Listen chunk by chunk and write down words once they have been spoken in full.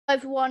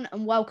Everyone,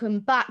 and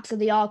welcome back to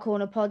the R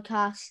Corner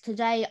podcast.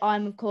 Today,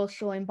 I'm of course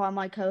joined by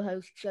my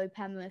co-host Joe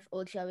Penrith,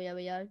 or Joey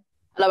OEO.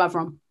 Hello,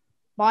 everyone.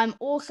 But I'm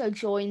also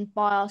joined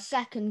by our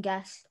second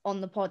guest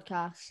on the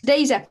podcast.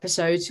 Today's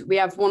episode, we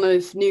have one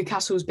of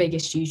Newcastle's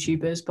biggest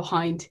YouTubers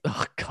behind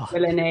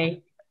Will and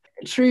E,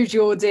 True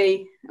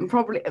Geordie, and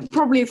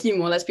probably a few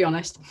more. Let's be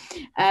honest.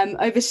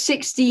 Over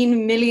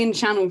 16 million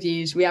channel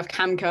views. We have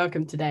Cam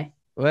Kirkham today.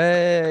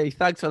 Hey,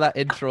 thanks for that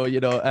intro.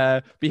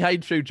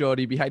 Behind True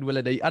Geordie, behind Will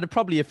and E, and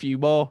probably a few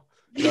more.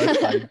 So it's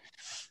fine.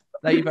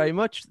 Thank you very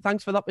much.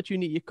 Thanks for the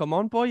opportunity to come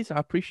on, boys. I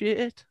appreciate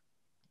it.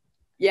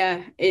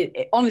 Yeah,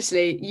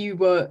 honestly,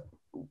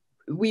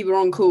 we were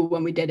on call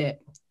when we did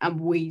it, and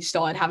we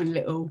started having a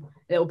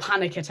little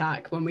panic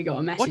attack when we got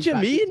a message. What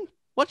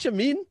do you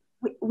mean?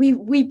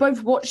 We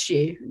both watched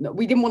you.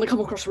 We didn't want to come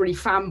across really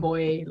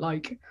fanboy,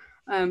 like,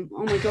 oh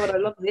my god, I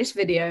love this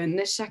video and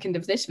this second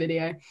of this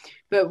video.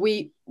 But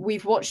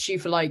we've watched you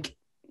for like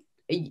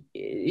a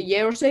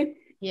year or so.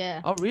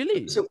 Yeah. Oh,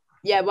 really? So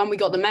yeah, when we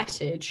got the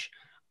message,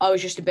 I was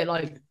just a bit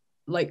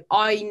like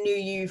I knew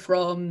you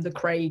from the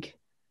Craig.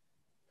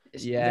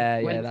 That's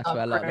where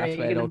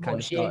it all kind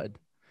of started.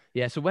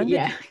 Yeah. So when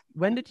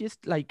did you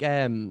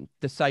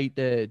decide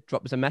to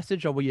drop us a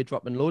message, or were you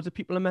dropping loads of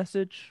people a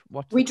message?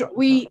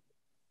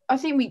 I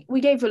think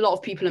we gave a lot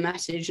of people a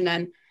message, and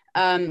then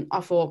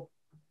I thought,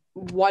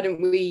 why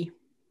don't we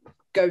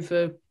go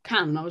for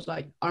Cam? And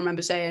I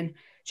remember saying,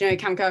 do you know who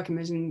Cam Kirkham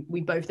is? And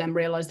we both then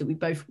realised that we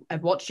both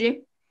had watched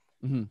you.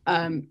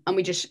 Mm-hmm. And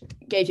we just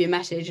gave you a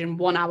message, and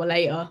 1 hour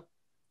later.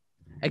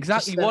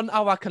 Exactly 1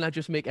 hour. Can I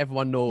just make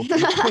everyone know?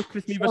 Quick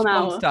with me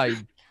response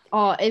time.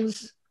 Oh, it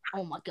was.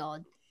 Oh my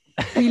god.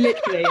 We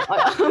literally,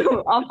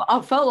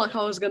 I felt like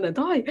I was gonna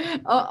die.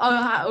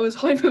 I was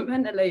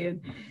hyperventilating.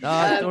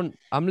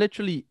 I'm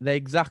literally the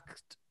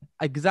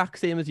exact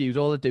same as you.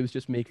 All I do is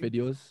just make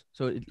videos.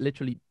 So it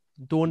literally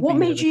don't. What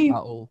made you?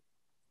 At all.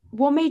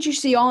 What made you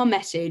see our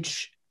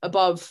message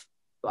above?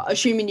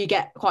 Assuming you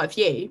get quite a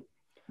few.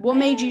 What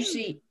made you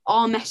see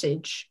our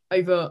message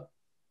over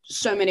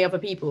so many other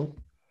people?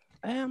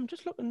 I'm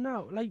just looking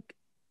now. Like,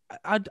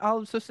 I'm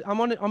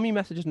on my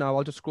messages now.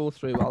 I'll just scroll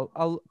through.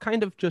 I'll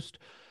kind of just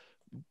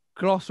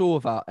gloss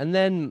over, and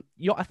then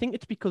I think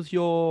it's because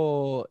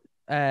your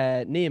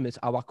name is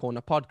Our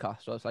Corner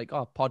Podcast. So I was like,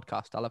 oh,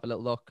 podcast. I'll have a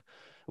little look.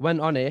 Went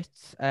on it,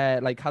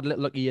 had a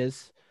little look at your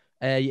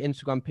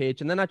Instagram page,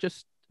 and then I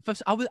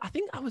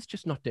think I was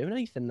just not doing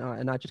anything,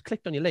 and I just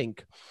clicked on your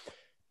link,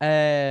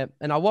 and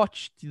I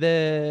watched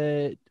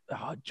the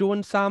Joe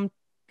and Sam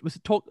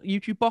talk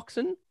YouTube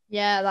boxing.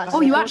 Yeah, that's.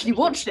 Oh, you actually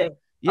watched it?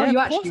 Yeah, you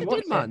of course I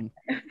did, man.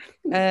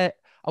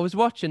 I was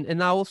watching,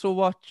 and I also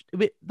watched.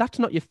 Wait, that's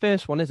not your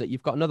first one, is it?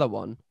 You've got another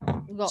one.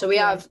 So we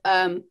have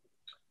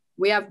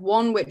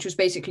one which was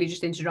basically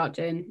just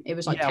introducing. It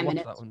was like 10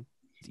 minutes. That one.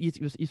 You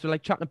were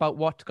like chatting about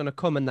what's going to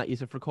come, and that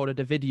you've recorded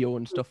a video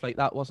and stuff like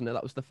that, wasn't it?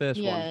 That was the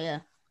first one.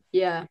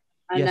 Yeah.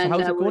 And then, so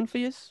how's it going for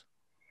you?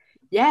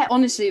 Yeah,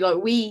 honestly, like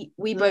we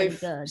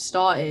both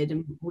started,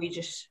 and we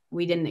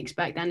didn't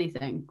expect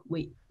anything.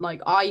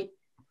 I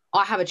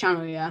have a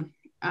channel,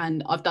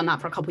 and I've done that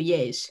for a couple of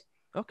years.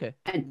 Okay.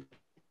 And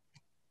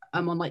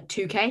I'm on like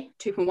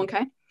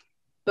 2.1K.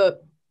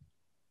 But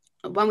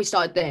when we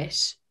started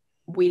this,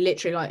 we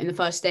literally, in the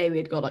first day, we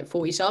had got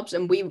 40 subs,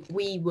 and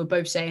we were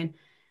both saying,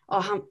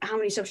 oh, how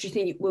many subs do you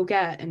think we'll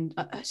get? And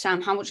Sam,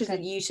 how much is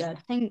it you said?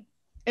 I think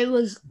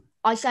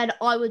I said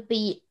I would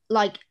be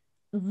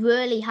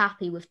really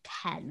happy with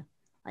 10.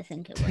 I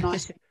think it was.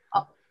 Nice.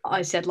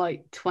 I said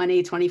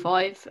 20,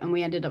 25, and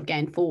we ended up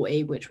getting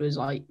 40, which was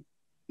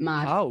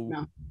mad. How?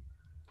 No.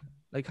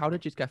 How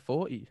did you get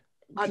 40?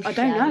 I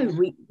don't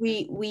know.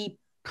 We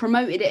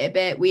promoted it a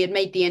bit. We had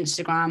made the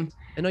Instagram.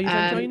 And are you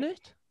enjoying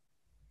it?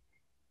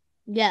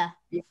 Yeah,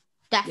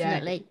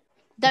 definitely.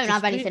 Yeah. Don't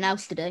have anything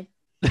else to do.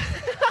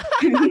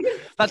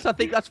 I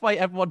think that's why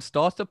everyone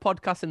starts a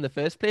podcast in the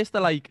first place.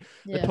 They're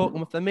they're talking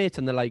with their mates,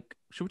 and they're like,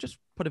 should we just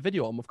put a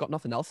video on? We've got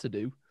nothing else to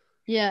do.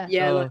 Yeah.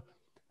 Yeah.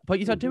 But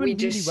you are doing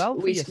really well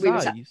for your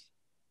size.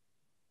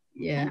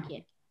 Yeah. Thank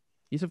you.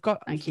 You've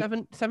got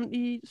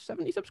 70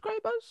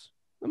 subscribers.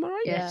 Am I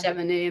right? Yeah,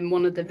 70, and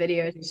one of the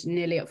videos is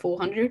nearly at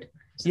 400.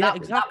 So yeah,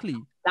 exactly.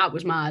 That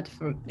was mad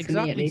for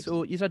exactly. Me,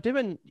 so you're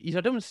doing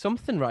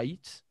something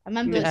right. I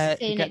remember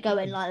seeing it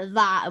going like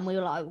that, and we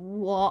were like,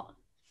 "What?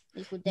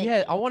 It's ridiculous."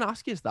 Yeah, I want to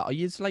ask you that. Are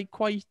you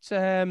quite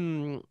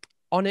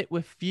on it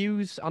with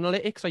views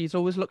analytics? Are you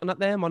always looking at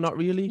them, or not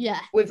really? Yeah.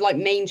 With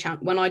main channel,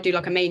 when I do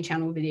a main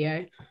channel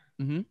video,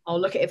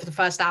 I'll look at it for the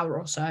first hour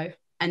or so,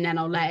 and then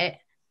I'll let it,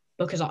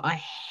 because I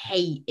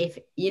hate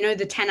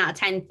the 10 out of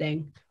 10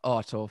 thing. Oh,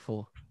 it's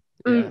awful.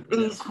 Yeah.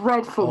 It's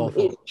dreadful.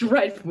 Awful. It's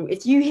dreadful.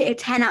 If you hit a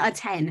 10 out of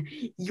 10,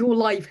 your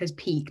life has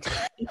peaked.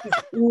 It is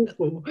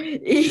awful.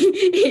 It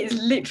is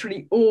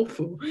literally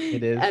awful.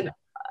 It is. And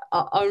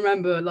I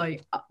remember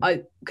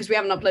because we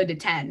haven't uploaded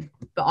 10,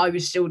 but I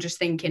was still just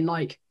thinking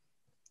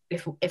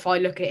if I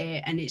look at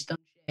it and it's done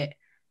shit,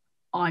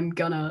 I'm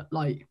gonna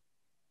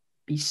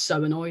be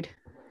so annoyed.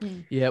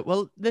 Yeah,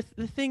 well, the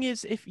thing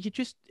is, if you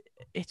just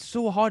it's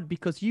so hard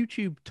because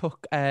YouTube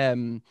took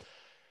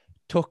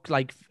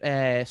like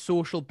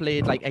Social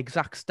Blade like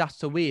exact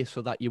stats away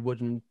so that your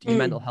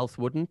mental health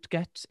wouldn't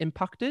get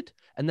impacted,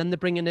 and then they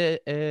bring in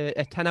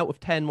a 10 out of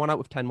 10, 1 out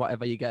of 10,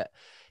 whatever you get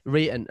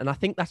rating, and I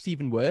think that's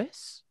even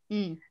worse.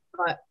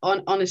 But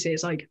honestly,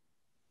 it's like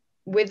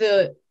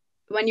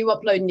when you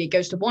upload and it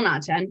goes to 1 out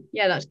of 10,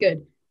 yeah, that's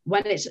good.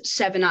 When it's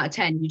 7 out of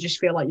 10, you just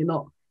feel like you're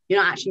not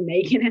actually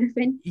making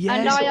anything. Yeah,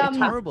 And it's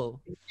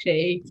terrible.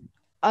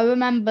 I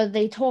remember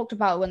they talked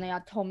about when they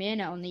had Tommy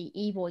in it on the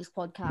E-Boys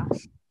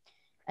podcast,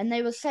 and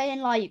they were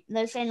saying like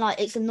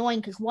it's annoying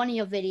because one of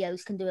your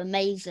videos can do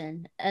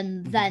amazing,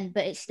 and then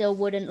but it still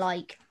wouldn't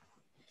like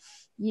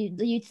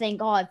you'd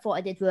think, oh, I thought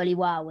I did really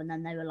well, and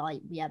then they were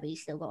like, yeah, but you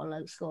still got a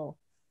low score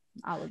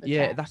out of the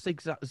 10. That's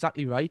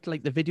exactly right.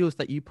 Like the videos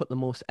that you put the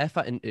most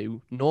effort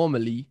into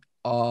normally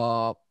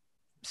are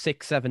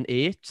 6, 7,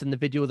 8, and the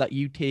video that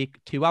you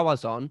take 2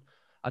 hours on,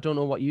 I don't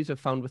know what you have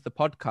found with the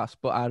podcast,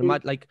 but I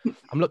imagine, like,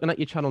 I'm looking at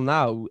your channel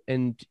now,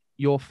 and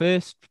your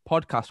first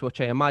podcast,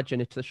 which I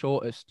imagine it's the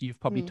shortest, you've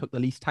probably took the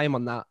least time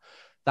on that.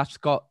 That's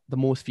got the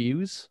most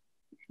views.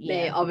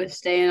 Mate, I was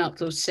staying up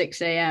till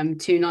 6 a.m.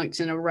 2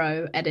 nights in a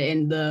row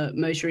editing the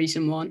most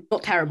recent one.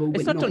 Not terrible.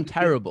 It's not done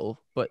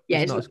terrible, but yeah,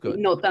 it's not as good.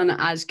 Not done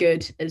as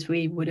good as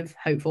we would have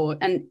hoped for.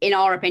 And in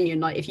our opinion,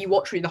 like if you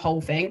watch through the whole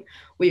thing,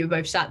 we were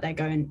both sat there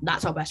going,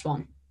 "That's our best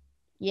one."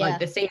 Yeah. Like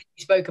the things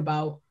we spoke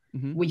about,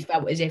 we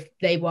felt as if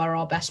they were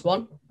our best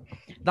one.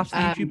 That's the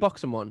YouTube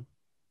boxing one.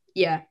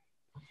 Yeah.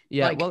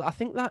 Yeah, Like, well, I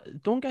think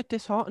that don't get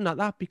disheartened at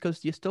that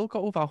because you still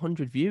got over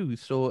 100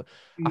 views. So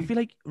I feel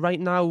like right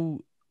now,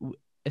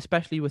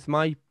 especially with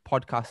my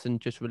podcast and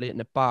just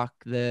relating it back,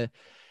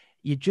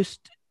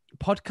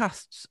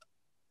 podcasts,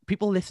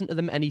 people listen to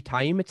them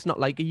anytime. It's not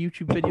like a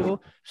YouTube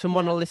video.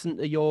 Someone will listen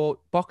to your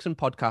boxing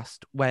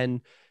podcast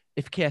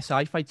if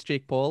KSI fights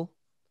Jake Paul.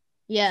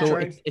 Yeah. So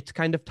it's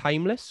kind of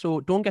timeless.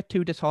 So don't get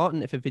too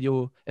disheartened if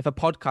a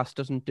podcast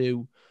doesn't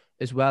do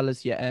as well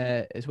as you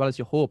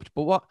hoped.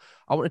 But what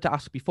I wanted to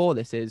ask before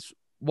this is,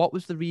 what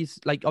was the reason?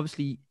 Like,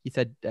 obviously, you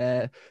said,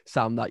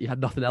 Sam, that you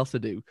had nothing else to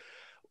do.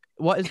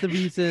 What is the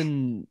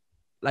reason?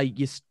 Like,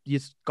 you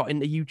got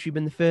into YouTube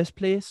in the first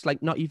place?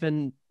 Like, not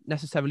even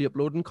necessarily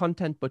uploading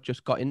content, but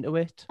just got into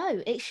it.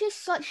 No, it's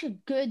just such a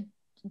good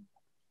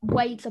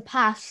way to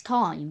pass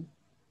time.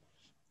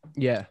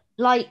 Yeah.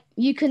 Like,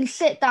 you can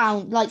sit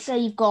down, like, say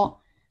you've got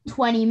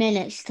 20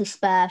 minutes to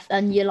spare,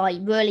 and you're like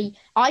really,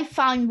 I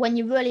found when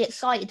you're really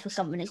excited for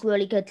something, it's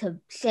really good to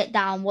sit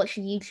down, watch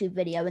a YouTube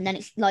video, and then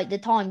it's like the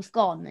time's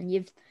gone and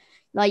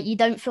you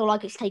don't feel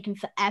like it's taken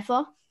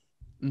forever.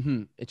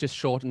 It's just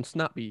short and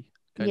snappy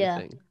kind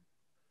of thing.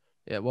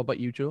 Yeah. What about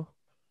you, Joe?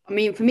 I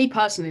mean, for me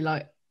personally,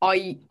 like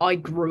I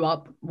grew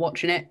up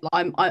watching it.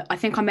 Like, I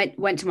think I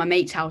went to my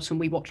mate's house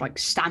and we watched like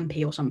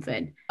Stampy or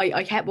something.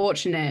 I kept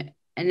watching it,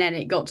 and then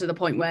it got to the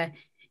point where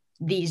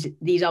these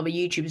other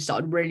YouTubers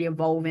started really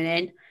evolving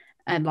in,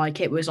 and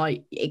like it was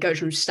like it goes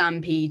from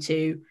Stampy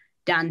to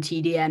Dan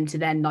TDM to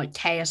then like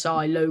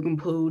KSI, Logan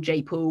Paul,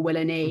 Jake Paul,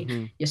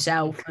 Willany,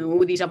 yourself, and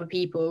all these other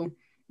people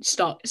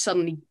start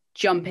suddenly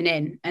jumping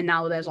in, and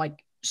now there's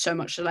like so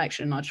much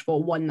selection. I just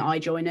thought, why didn't I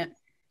join it?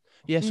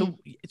 Yeah. So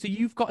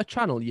you've got a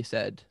channel, you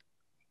said.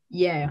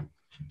 Yeah.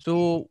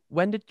 So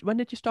when did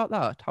you start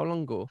that? How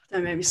long ago?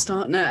 Don't make me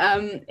start.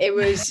 No,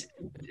 it's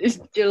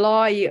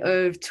July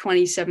of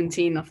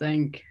 2017, I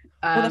think.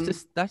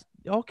 That's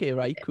okay,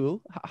 right?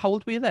 Cool. How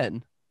old were you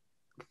then?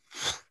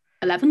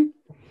 11.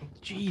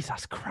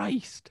 Jesus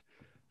Christ.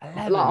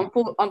 11. Like,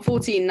 I'm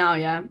 14 now,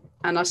 yeah,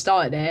 and I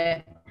started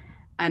it,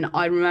 and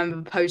I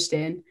remember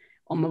posting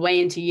on my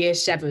way into year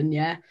 7,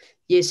 yeah,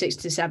 year 6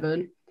 to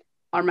 7.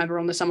 I remember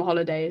on the summer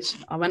holidays,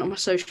 I went on my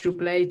Social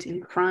Blade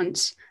in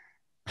France.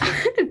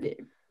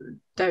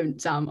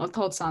 Don't, Sam. I've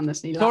told Sam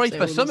this. Sorry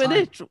for some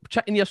minute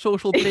checking your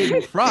Social Blade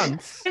in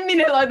France. I didn't mean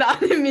it like that. I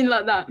didn't mean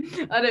like that.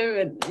 I don't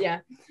mean, yeah.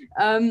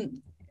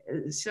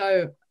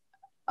 So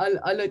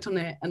I looked on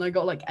it and I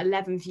got like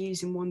 11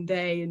 views in one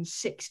day and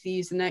 6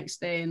 views the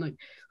next day and like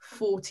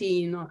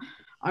 14.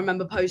 I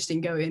remember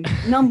posting going,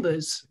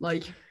 numbers,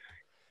 like.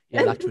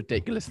 Yeah, that's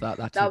ridiculous.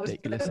 That's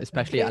ridiculous,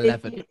 especially at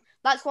 11.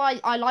 That's why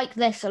I like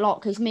this a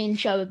lot, because me and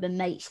Joe have been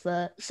mates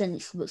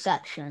since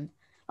reception.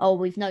 Oh,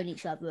 we've known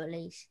each other at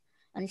least.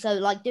 And so,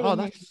 like, doing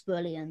this is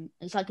brilliant.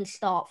 It's like a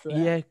start for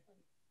it.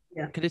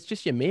 Yeah. Because it's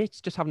just your mates,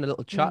 just having a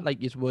little chat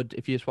like you would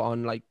if you just were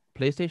on, like,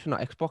 PlayStation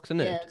or Xbox,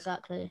 isn't it? Yeah,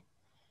 exactly.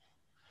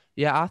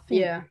 Yeah,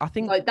 I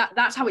think like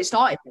that's how it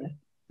started.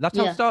 That's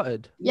how it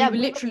started. Yeah, we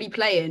were literally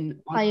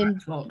playing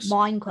Xbox,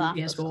 Minecraft,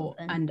 PS4,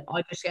 and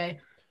I just go,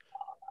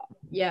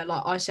 yeah,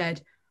 like I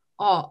said,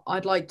 oh,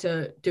 I'd like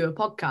to do a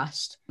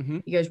podcast.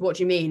 He goes, what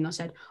do you mean? I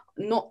said,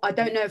 I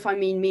don't know if I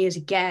mean me as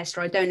a guest,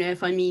 or I don't know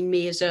if I mean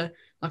me as a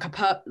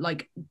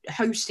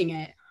hosting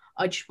it.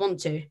 I just want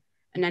to.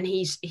 And then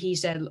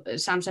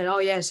Sam said, oh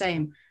yeah,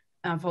 same.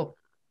 And I thought,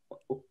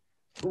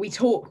 we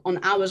talk on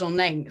hours on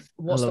length.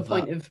 What's the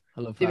point of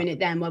doing it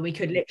then, where we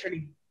could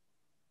literally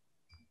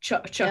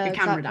chuck a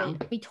camera down.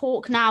 We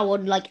talk now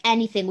on like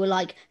anything. We're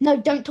like, no,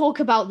 don't talk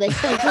about this.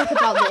 Don't talk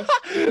about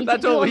this.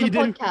 That's all you do.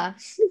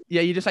 Podcast.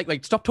 Yeah, you just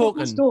like stop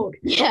talking.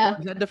 Yeah.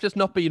 You end up just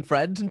not being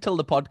friends until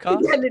the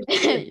podcast.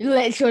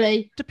 Literally.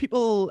 What do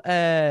people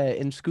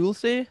in school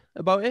say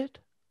about it?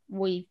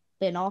 We've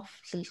been off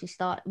since we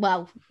started.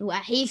 Well,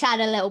 he's had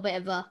a little bit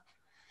of a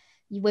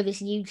with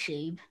his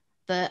YouTube,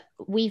 but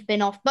we've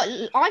been off. But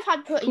I've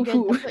had pretty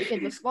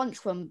good response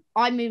from.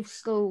 I moved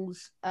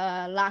schools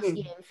last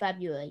year in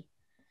February.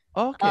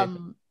 Okay.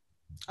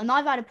 And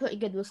I've had a pretty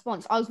good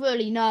response. I was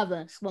really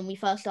nervous when we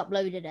first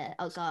uploaded it.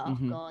 I was like, oh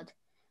God.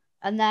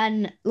 And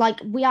then like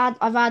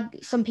I've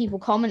had some people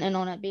commenting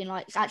on it being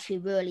like, it's actually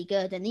really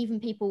good. And even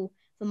people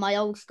from my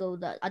old school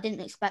that I didn't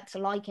expect to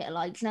like it,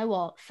 like, you know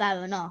what?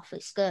 Fair enough.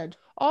 It's good.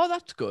 Oh,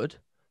 that's good.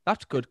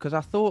 That's good, because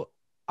I thought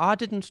I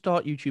didn't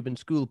start YouTube in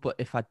school, but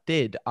if I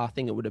did, I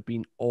think it would have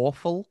been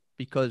awful,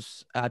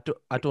 because I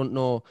don't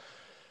know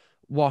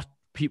what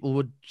people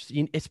would,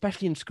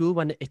 especially in school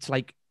when it's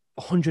like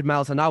 100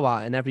 miles an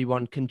hour and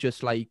everyone can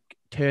just like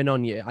turn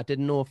on you. I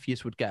didn't know if you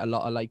would get a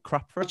lot of like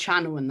crap for A it.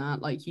 channel and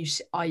that, like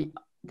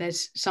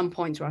there's some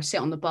points where I sit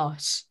on the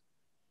bus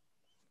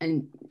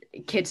and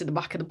kids at the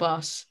back of the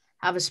bus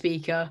have a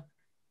speaker.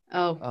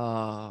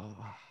 Oh.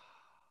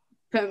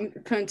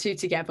 Put them two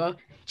together.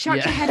 Chuck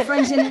your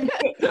headphones in and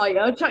sit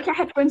higher. Chuck your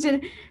headphones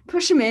in.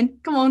 Push them in.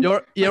 Come on.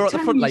 You're at the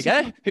front like,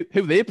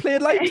 who they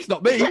playing like? It's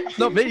not me. It's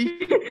not me.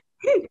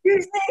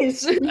 Who's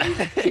this?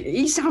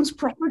 He sounds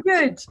proper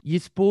good.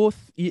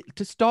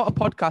 To start a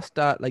podcast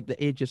at like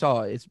the ages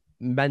are is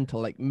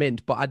mental, like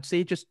mint. But I'd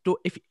say just don't.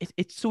 If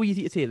it's so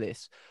easy to say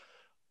this,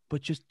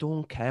 but just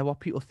don't care what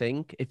people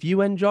think. If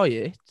you enjoy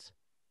it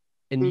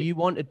and you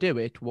want to do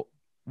it,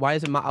 why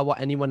does it matter what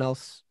anyone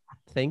else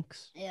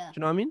thinks? Yeah. Do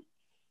you know what I mean?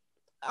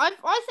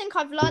 I think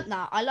I've learned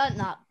that. I learned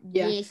that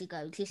years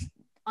ago. Just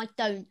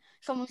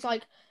someone's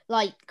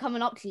like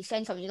coming up to you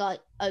saying something, you're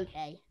like,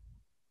 okay.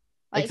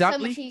 Like,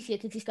 Exactly. It's so much easier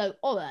to just go,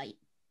 all right,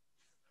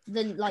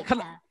 than like, Can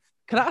I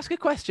ask a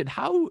question?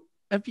 How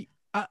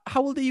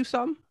old are you,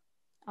 Sam?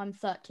 I'm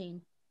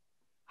 13.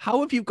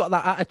 How have you got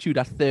that attitude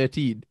at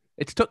 13?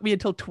 It's took me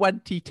until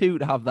 22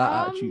 to have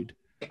that attitude.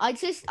 I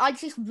just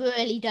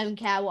really don't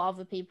care what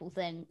other people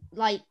think.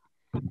 Like,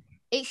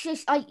 it's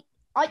just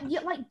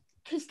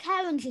because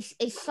caring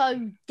is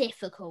so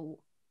difficult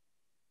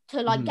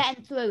to like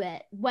getting through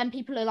it when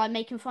people are like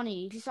making fun of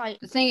you. Just like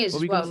the thing is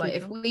as well, like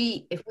if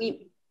we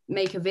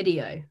make a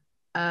video,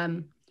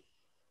 and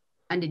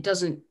it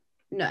doesn't,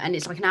 and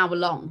it's like an hour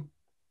long,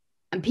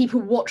 and people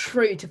watch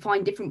through to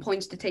find different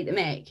points to take the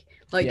mic.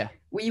 Like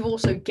we've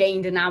also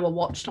gained an hour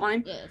watch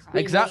time. Yeah,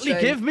 exactly.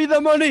 Give me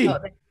the money.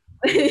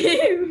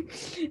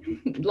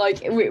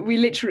 Like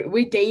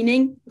we're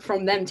gaining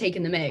from them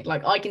taking the mic.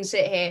 Like I can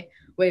sit here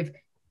with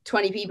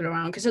 20 people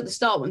around, because at the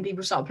start when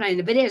people start playing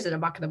the videos at the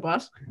back of the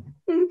bus,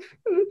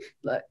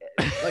 like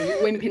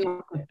whimpering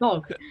like a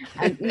dog,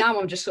 and now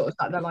I'm just sort of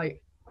sat there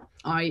like,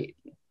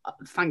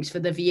 thanks for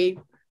the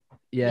view.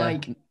 Yeah.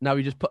 Like now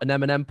you just put an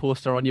Eminem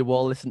poster on your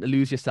wall, listen to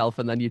Lose Yourself,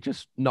 and then you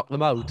just knock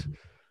them out.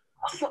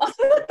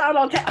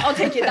 I'll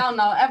take it down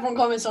now. Everyone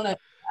comments on it.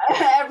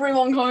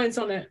 Everyone comments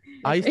on it.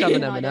 I used to have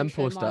an Eminem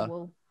poster.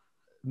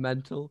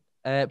 Mental.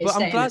 But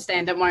it's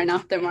staying. Don't worry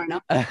now.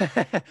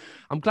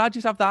 I'm glad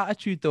you have that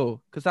attitude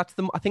though, because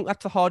I think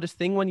that's the hardest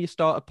thing when you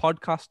start a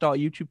podcast, start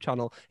a YouTube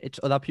channel. It's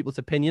other people's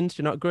opinions.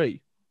 Do you not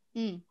agree?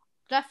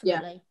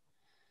 Definitely.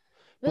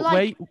 But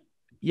like,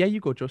 you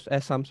go,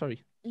 Sam.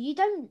 Sorry. You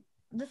don't.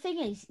 The thing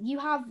is, you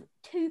have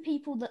two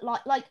people that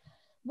like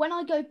when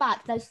I go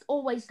back, there's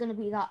always going to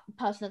be that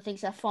person that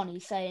thinks they're funny,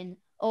 saying,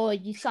 "Oh,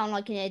 you sound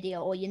like an idiot,"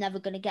 or "You're never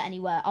going to get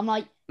anywhere." I'm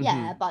like,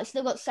 yeah, but I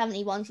still got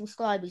 71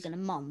 subscribers in a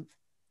month.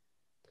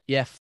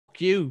 Yeah, fuck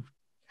you.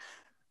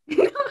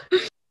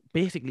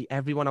 Basically,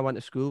 everyone I went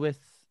to school with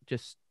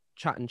just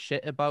chatting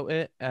shit about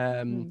it,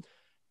 and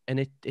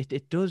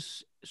it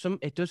does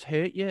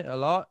hurt you a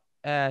lot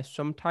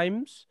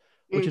sometimes,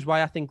 which is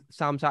why I think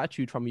Sam's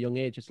attitude from a young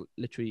age is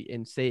literally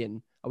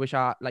insane. I wish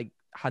I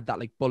had that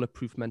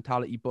bulletproof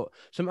mentality, but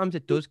sometimes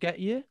it does get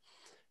you.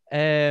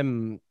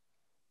 And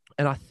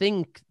I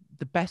think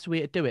the best way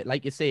to do it,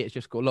 like you say, is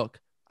just go, look,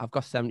 I've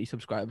got 70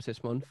 subscribers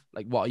this month.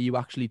 Like, what are you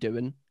actually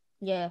doing?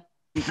 Yeah.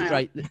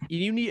 Right.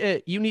 You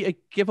need to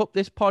give up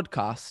this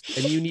podcast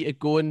and you need to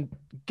go and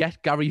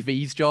get Gary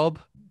V's job.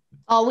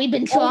 Oh, we've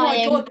been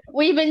trying.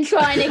 We've been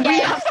trying to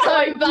get it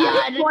so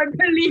bad. I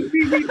believe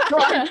we've been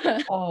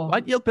trying.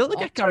 Right, you'll be able to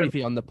get Gary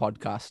V on the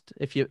podcast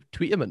if you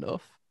tweet him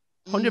enough.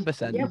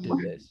 100% he'll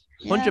do this.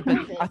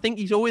 100%. I think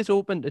he's always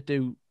open to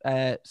do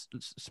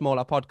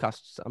smaller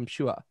podcasts, I'm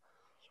sure.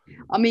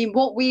 I mean,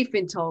 what we've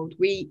been told,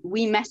 we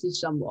messaged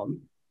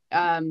someone.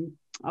 I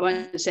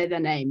won't say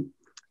their name.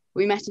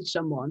 We messaged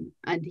someone,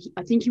 and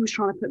I think he was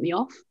trying to put me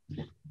off.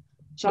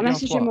 So I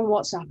messaged him on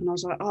WhatsApp, and I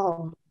was like,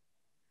 "Oh,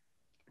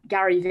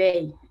 Gary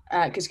V,"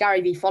 because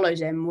Gary V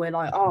follows him. We're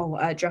like, "Oh,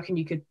 do you reckon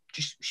you could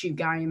just shoot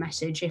Gary a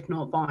message? If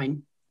not,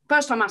 fine."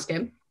 First time ask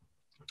him,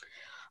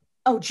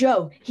 "Oh,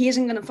 Joe, he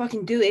isn't gonna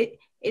fucking do it.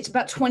 It's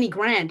about 20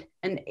 grand."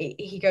 And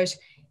he goes,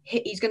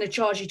 he's going to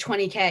charge you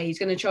 20k, he's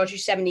going to charge you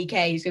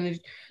 70k, he's going to,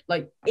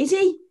 like, is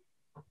he?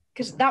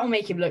 Because that will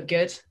make him look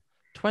good.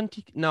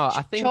 20? No,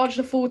 I think Charge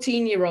the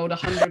 14-year-old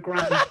 100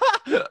 grand.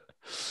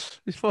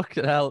 It's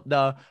fucking hell.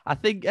 No, I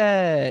think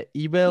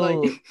he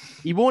will. Like-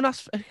 He won't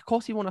ask. Of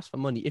course, he won't ask for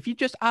money. If you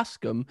just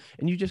ask him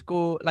and you just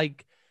go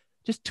like,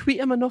 just tweet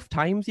him enough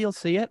times, he'll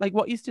see it. Like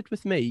what you did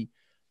with me.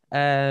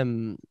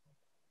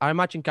 I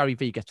imagine Gary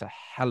Vee gets a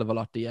hell of a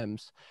lot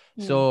DMs,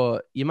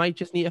 so you might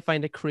just need to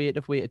find a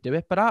creative way to do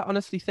it. But I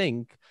honestly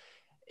think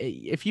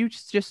if you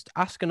just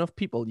ask enough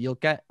people, you'll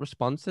get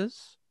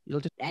responses.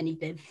 You'll just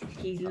Anything.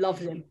 He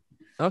loves him.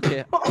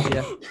 okay.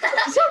 Yeah.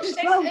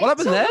 Well, What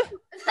happened there?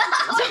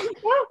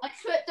 I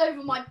tripped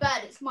over my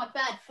bed. It's my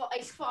bed.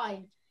 It's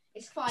fine.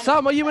 It's fine.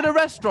 Sam, are you in a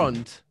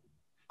restaurant?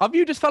 Have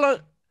you just fell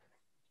out?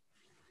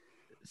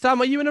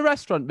 Sam, are you in a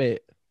restaurant,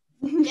 mate?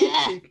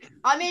 Yeah.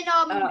 I'm in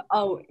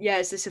oh, yeah,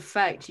 it's this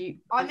effect.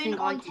 I'm in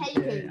on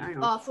taping.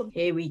 From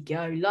Here we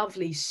go.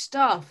 Lovely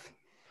stuff.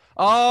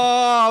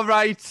 All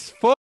right.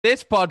 Fuck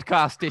this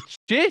podcast. It's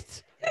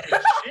shit.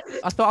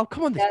 I thought I'll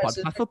come on this Yeah,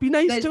 so podcast. It'll be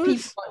nice There's to people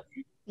us.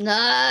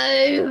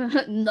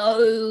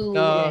 no.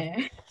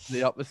 yeah.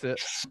 The opposite.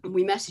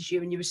 We messaged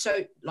you and you were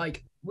so,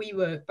 like, we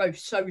were both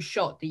so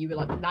shocked that you were,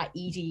 like, that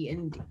easy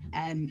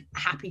and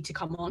happy to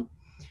come on.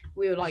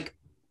 We were like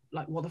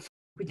what the f***?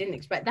 We didn't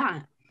expect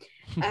that.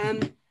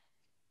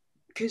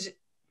 Because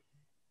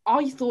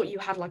I thought you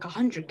had, like,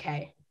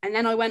 100k. And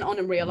then I went on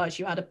and realised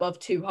you had above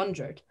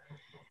 200.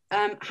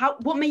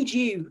 What made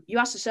you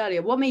asked us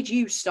earlier, what made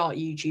you start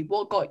YouTube?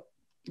 What got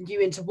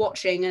you into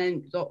watching and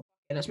then thought,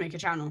 okay, let's make a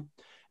channel?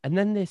 And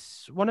then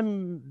one of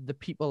the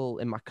people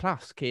in my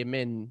class came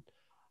in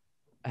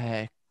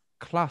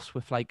class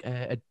with like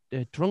a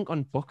Drunk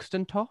on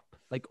Buxton top,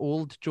 like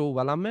old Joe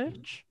Weller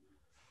merch.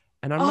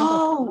 And I remember,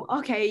 Oh,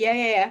 okay,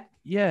 yeah.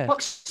 yeah.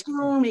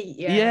 Buxton,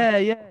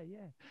 Yeah.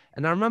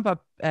 And I remember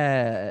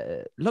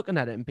looking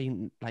at it and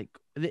being like,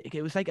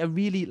 it was like a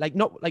really, like,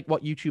 not like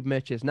what YouTube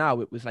merch is now.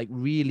 It was like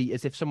really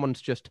as if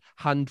someone's just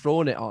hand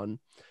drawn it on.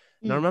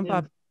 And I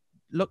remember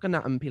looking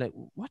at him and being like,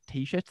 what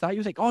t-shirt's that? He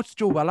was like, oh, it's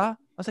Joe Weller.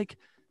 I was like,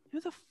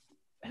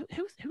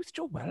 who's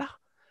Joe Weller?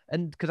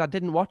 And because I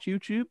didn't watch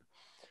YouTube.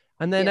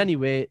 And then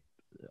anyway,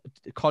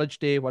 college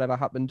day, whatever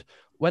happened,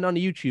 went on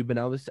YouTube and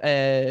I was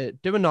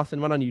doing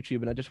nothing, went on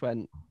YouTube and I just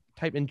went,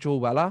 type in Joe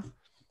Weller.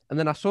 And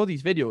then I saw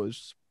these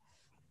videos.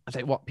 I was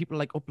like, what? People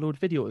like upload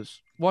videos.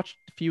 Watched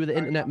a few of the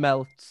internet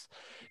melts.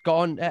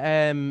 Got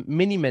on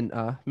Mini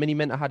Minter. Mini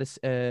Minter had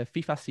a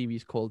FIFA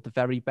series called The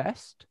Very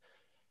Best.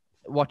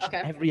 Watched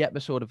every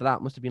episode of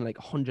that. Must have been like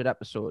 100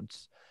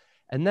 episodes.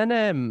 And then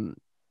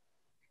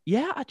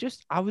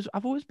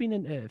I've always been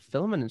into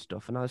filming and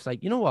stuff. And I was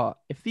like, you know what?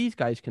 If these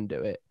guys can do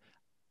it,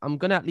 I'm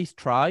gonna at least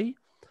try.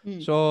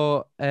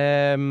 So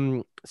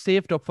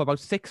saved up for about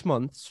 6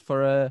 months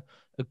for a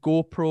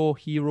GoPro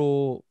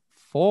Hero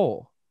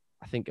 4.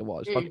 I think it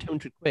was about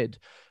 200 quid.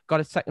 Got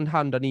it second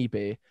hand on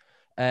eBay.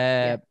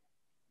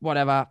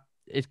 Whatever.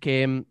 It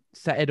came,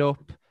 set it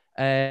up,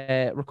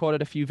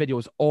 recorded a few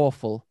videos.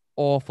 Awful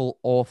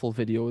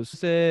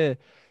videos.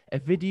 A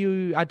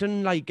video I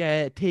done like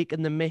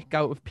taking the mick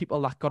out of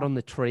people that got on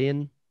the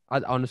train.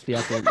 Honestly,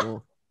 I don't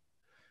know.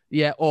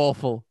 Yeah,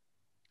 awful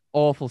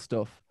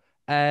stuff.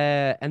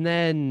 And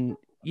then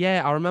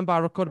I remember I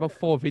recorded about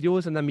 4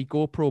 videos and then my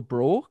GoPro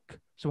broke.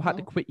 So I had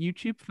to quit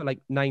YouTube for like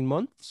 9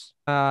 months.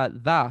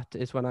 That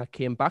is when I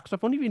came back. So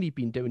I've only really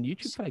been doing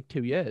YouTube for like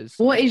 2 years.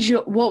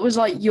 What was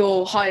like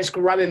your highest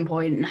grabbing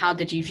point and how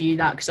did you view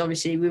that? Because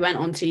obviously we went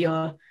on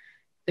to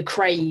the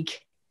Craig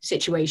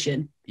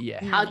situation.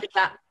 Yeah.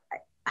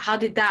 How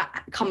did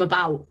that come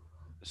about?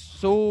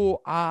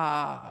 So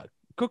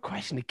good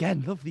question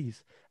again. Love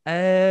these.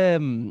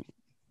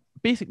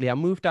 Basically I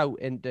moved out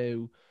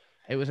into,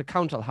 it was a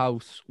council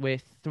house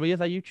with 3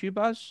 other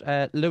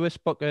YouTubers, Lewis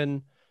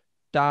Buchan,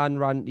 Dan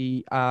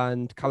Ranty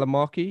and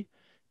Calamari,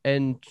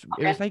 and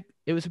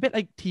it was a bit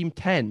like Team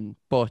 10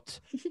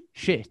 but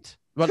shit.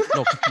 Well,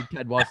 no, Team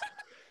 10 was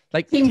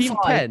like Team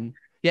 10.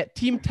 Yeah,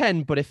 Team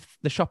 10, but if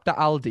the shopped at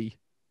Aldi.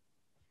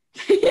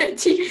 Yeah,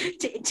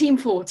 team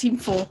 4.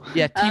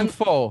 Yeah, Team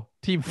 4.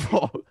 Team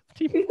 4.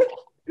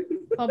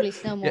 Probably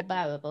still more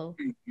bearable.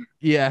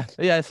 Yeah,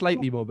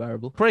 slightly more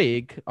bearable.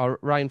 Craig or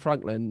Ryan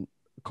Franklin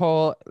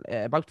called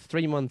about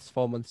 4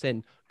 months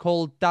in,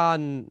 called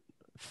Dan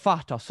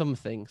fat or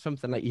something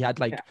like he had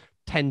like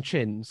 10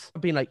 chins.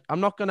 Being like,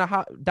 I'm not gonna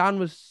have. Dan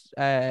was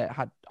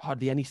had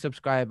hardly any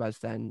subscribers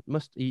then.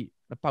 He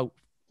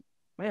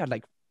had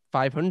like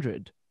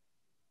 500,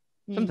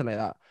 something like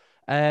that.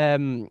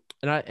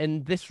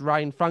 And this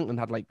Ryan Franklin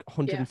had like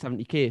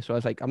 170k. So I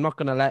was like, I'm not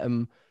gonna let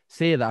him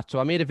say that. So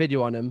I made a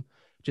video on him,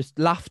 just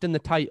laughed in the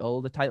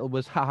title. The title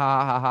was ha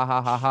ha ha ha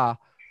ha ha ha.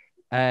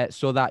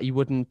 So that he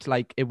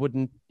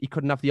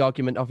couldn't have the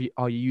argument of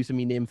are you using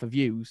me name for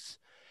views.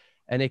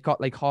 And it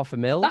got like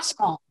 500,000. That's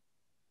smart.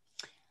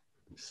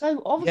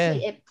 So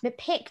obviously it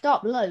picked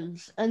up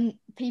loads, and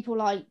people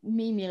like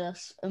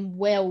Memulus and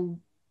Will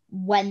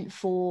went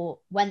for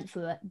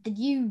it. Did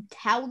you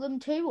tell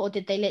them to, or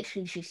did they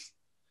literally just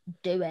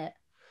do it?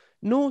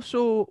 No,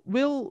 so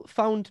Will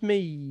found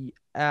me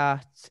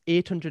at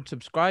 800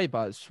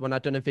 subscribers when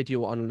I'd done a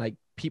video on like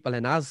people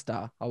in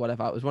Asda or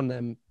whatever. It was one of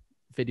them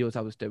videos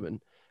I was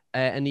doing.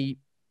 And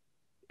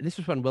this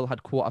was when Will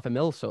had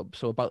 250,000 subs,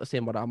 so about the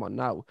same what I'm on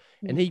now.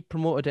 And he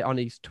promoted it on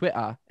his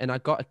Twitter, and I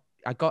got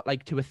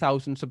like to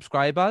 1,000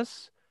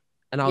 subscribers.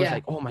 And I was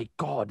like, oh my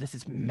God, this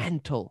is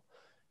mental.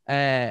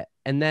 And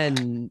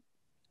then,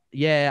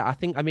 yeah, I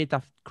think I made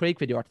that Craig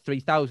video at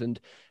 3,000.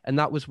 And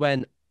that was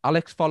when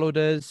Alex followed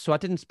us. So I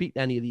didn't speak to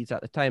any of these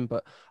at the time,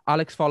 but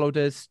Alex followed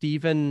us.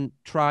 Stephen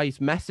Tries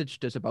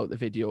messaged us about the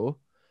video.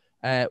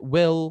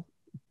 Will,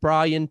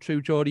 Brian,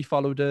 True Geordie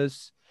followed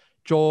us.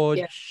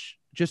 George,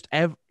 just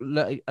a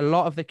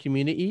lot of the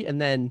community. And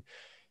then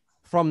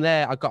from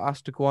there, I got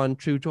asked to go on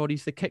True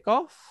Geordie's The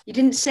Kickoff. You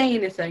didn't say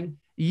anything.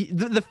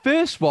 The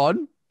first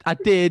one I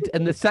did,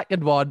 and the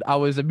second one I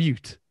was a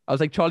mute. I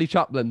was like Charlie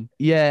Chaplin.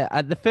 Yeah,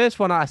 and the first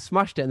one I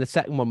smashed it, and the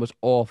second one was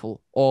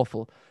awful.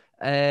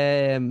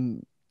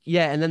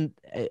 Yeah, and then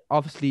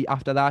obviously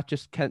after that,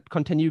 just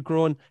continued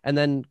growing, and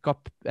then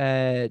got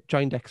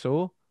joined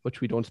XO,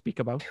 which we don't speak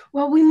about.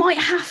 Well, we might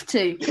have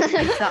to,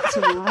 if that's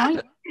all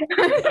right.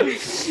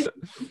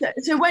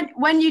 So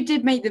when you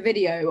did make the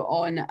video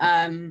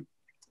on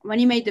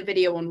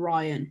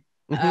Ryan,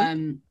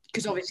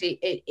 because obviously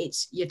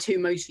it's your two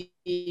most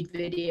viewed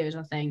videos,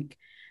 I think,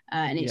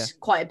 and it's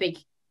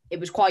it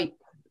was quite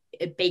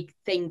a big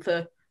thing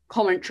for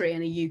commentary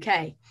in the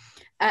UK.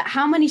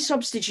 How many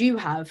subs did you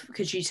have?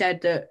 Because you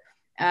said that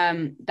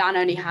Dan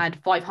only had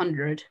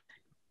 500.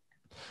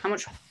 How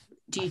much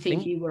do you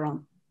think you were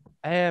on?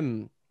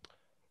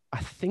 I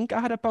think I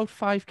had about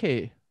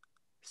 5K,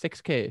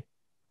 6K. Okay.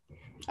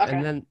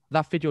 And then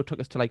that video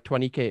took us to like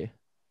 20K.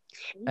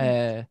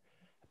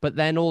 But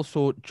then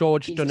also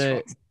George done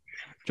a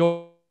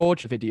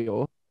George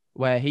video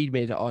where he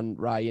made it on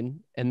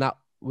Ryan, and that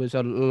was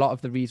a lot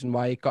of the reason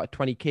why it got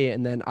 20K.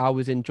 And then I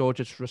was in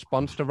George's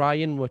response to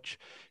Ryan, which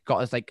got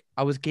us like,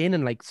 I was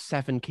gaining like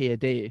 7K a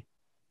day.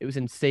 It was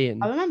insane.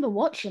 I remember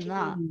watching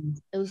that.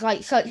 It was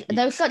like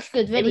they were such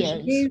good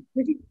videos.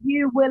 Was it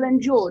you, Will, and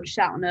George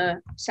sat on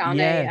a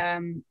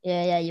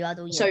you had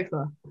all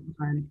sofa?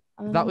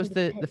 That was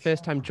the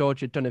first time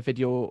George had done a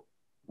video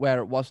where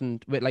it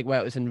wasn't where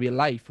it was in real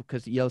life,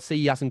 because you'll see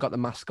he hasn't got the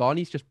mask on.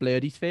 He's just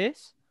blurred his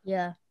face.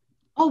 Yeah.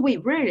 Oh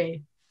wait,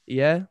 really?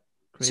 Yeah.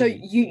 Crazy. So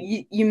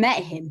you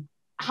met him.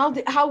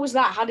 How was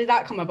that? How did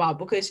that come about?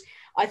 Because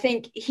I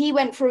think he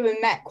went through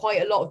and met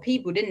quite a lot of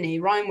people, didn't he?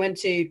 Ryan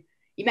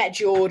you met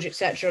George,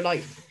 etc.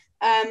 Like,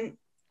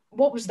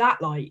 what was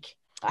that like?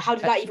 How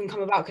did that even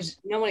come about? Because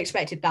no one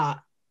expected that.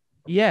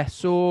 Yeah,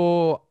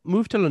 so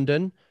moved to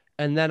London,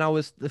 and then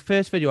the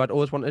first video I'd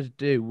always wanted to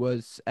do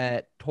was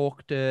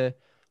talk to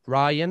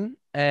Ryan.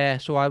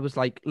 So I was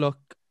like, look,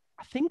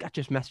 I think I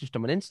just messaged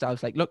him on Insta. I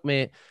was like, look,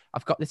 mate,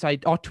 I've got this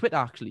idea, or Twitter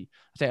actually.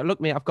 I said, look,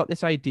 mate, I've got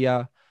this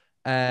idea.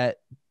 Are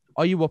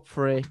you up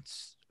for it?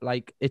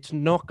 Like, it's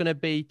not going to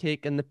be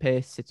taking the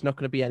piss. It's not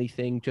going to be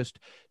anything. Do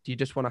you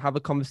just want to have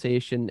a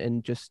conversation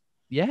and just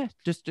a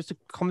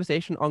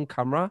conversation on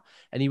camera?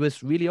 And he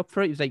was really up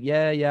for it. He was like,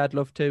 yeah, I'd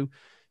love to.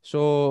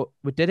 So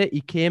we did it.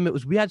 He came.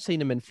 We had seen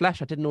him in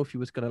flesh. I didn't know if he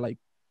was going to like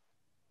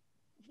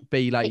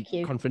be like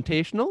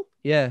confrontational.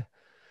 Yeah.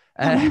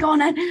 Go on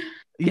then.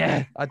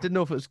 Yeah, I didn't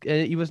know if it was.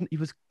 He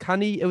was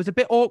canny. It was a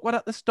bit awkward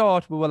at the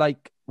start. We were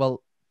like,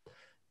 well,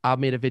 I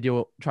made a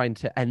video trying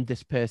to end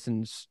this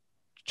person's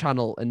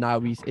channel, and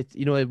now it's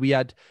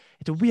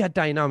a weird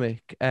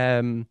dynamic.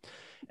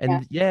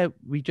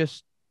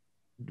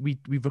 We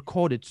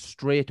recorded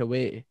straight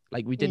away.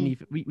 Like, we didn't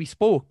even we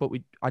spoke, but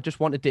I just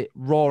wanted it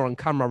raw on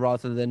camera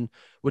rather than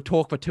we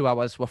talk for 2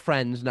 hours, we're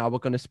friends, now we're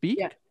gonna speak.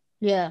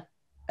 Yeah.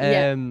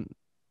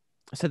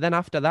 So then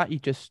after that, we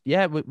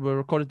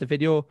recorded the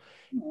video,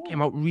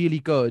 came out really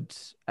good.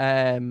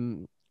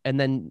 And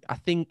then I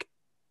think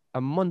a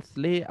month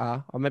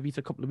later, or maybe it's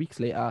a couple of weeks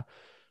later,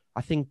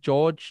 I think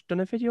George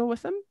done a video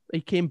with him. He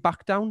came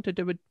back down to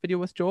do a video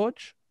with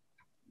George.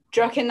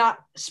 Do you reckon that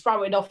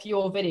sprouted off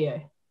your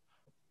video?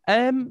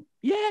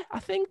 Yeah, I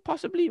think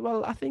possibly.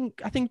 Well, I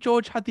think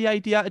George had the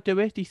idea to do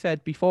it. He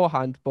said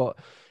beforehand, but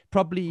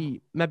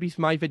maybe it's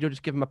my video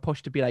just give him a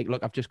push to be like,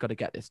 look, I've just got to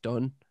get this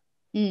done.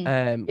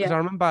 Because I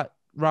remember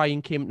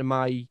Ryan came to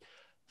my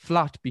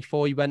flat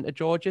before he went to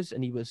George's,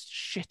 and he was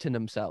shitting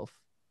himself.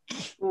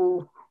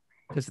 Ooh.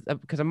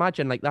 Because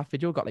imagine, like, that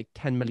video got like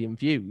 10 million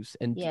views,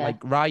 and like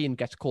Ryan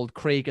gets called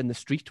Craig in the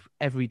street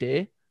every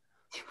day.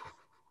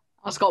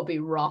 That's got to be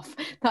rough.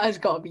 That has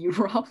got to be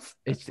rough.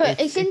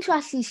 It's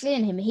interesting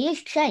seeing him. He has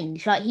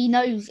changed. Like, he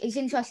knows. It's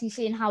interesting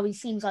seeing how he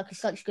seems like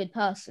such a good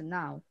person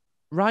now.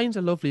 Ryan's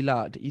a lovely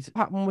lad. What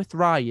happened with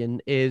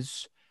Ryan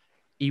is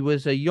he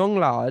was a young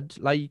lad,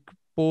 like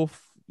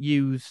both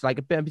yous, like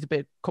he's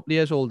a couple of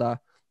years older.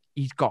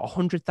 He's got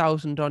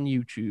 100,000 on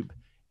YouTube.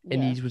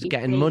 And he was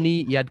getting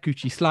money. He had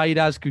Gucci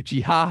sliders,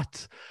 Gucci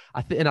hat.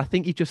 I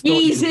think he just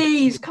thought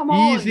Yeezys. Come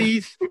on,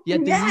 Yeezys. He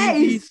had the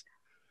Yeezys.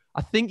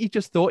 I think he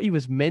just thought he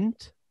was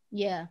mint.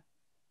 Yeah.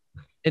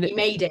 And He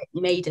made it.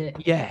 He made it.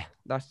 yeah,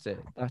 that's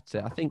it. That's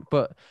it. I think,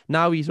 but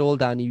now he's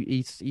older and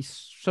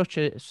he's such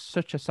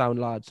a sound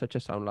lad, such a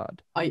sound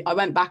lad. I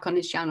went back on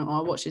his channel and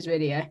I watched his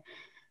video.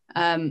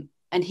 And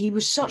he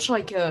was such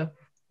like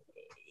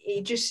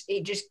he just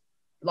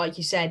like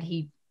you said,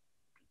 he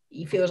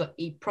feels like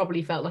he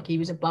probably felt like he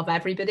was above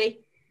everybody.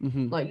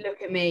 Mm-hmm. Like,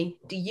 look at me.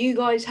 Do you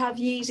guys have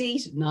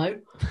Yeezys? No,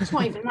 it's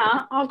not even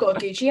that. I've got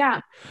a Gucci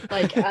app.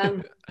 Like,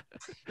 I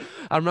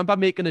remember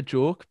making a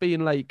joke,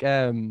 being like,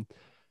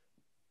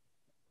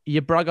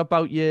 you brag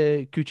about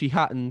your Gucci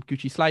hat and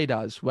Gucci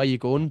sliders. Where you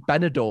going?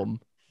 Benidorm.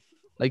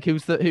 Like,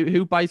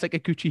 who buys like a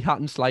Gucci hat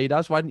and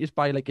sliders? Why don't you just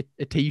buy like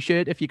a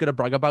t-shirt if you're gonna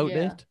brag about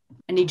it?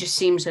 And he just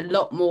seems a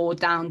lot more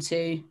down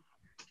to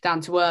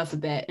earth a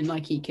bit, and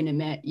like he can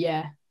admit,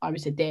 yeah, I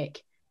was a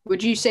dick.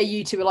 Would you say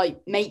you two are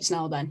like mates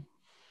now then?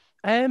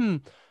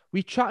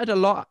 We chatted a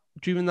lot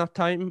during that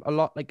time, a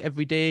lot, like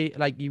every day.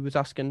 Like, he was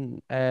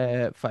asking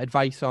for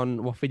advice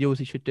on what videos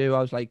he should do.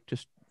 I was like,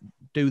 just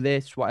do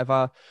this,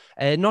 whatever.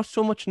 Not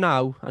so much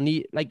now. And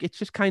he, like, it's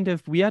just kind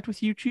of weird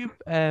with YouTube.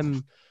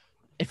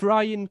 If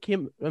Ryan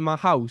came to my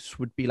house,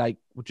 would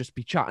just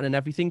be chatting and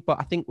everything. But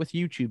I think with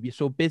YouTube, you're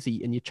so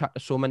busy and you chat to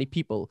so many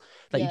people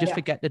that you just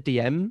forget the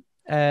DM.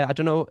 I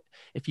don't know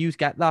if you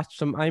get that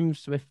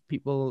sometimes with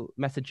people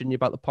messaging you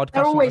about the podcast.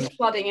 They're always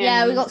flooding in.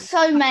 Yeah, we got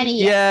so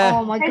many. Yeah.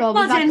 Oh my god.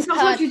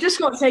 Sometimes you just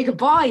got to say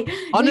goodbye.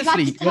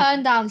 Honestly, we've had to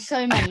turn down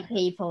so many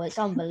people. It's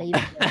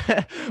unbelievable.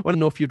 I want to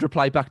know if you'd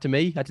reply back to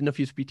me. I didn't know if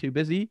you'd be too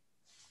busy.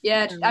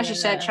 Yeah, as you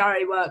said,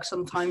 charity work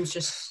sometimes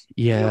just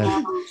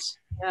Yeah.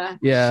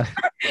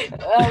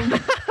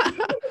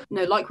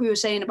 No, like we were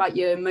saying about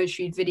your most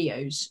viewed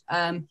videos.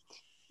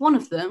 One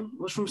of them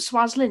was from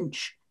Swaz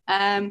Lynch.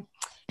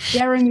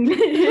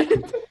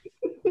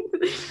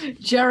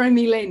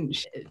 Jeremy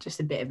Lynch, just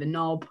a bit of a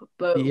knob,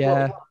 but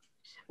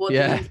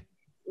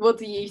what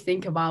do you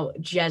think about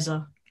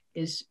Jezza?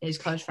 His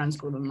close friends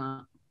called him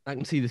that. I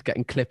can see this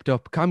getting clipped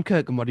up. Cam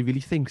Kirkham, what he really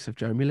thinks of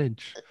Jeremy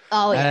Lynch.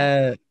 Oh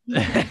yeah, he's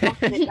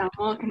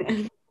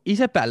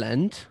a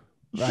bellend,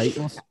 right?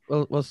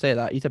 We'll say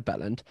that he's a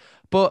bellend,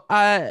 but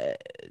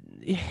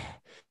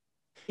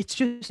it's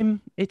just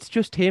him. It's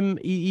just him.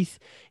 He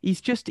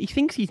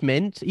thinks he's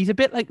mint. He's a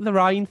bit like the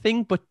Ryan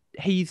thing, but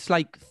he's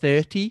like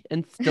 30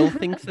 and still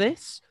thinks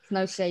this. There's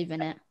no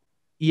saving it.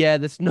 Yeah,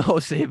 there's no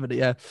saving it.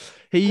 Yeah,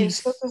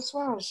 he's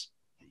swaz.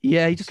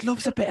 Yeah, he just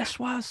loves a bit of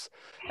swaz.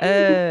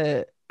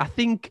 I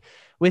think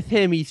with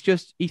him, he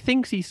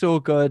thinks he's so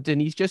good,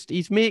 and he's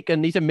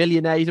a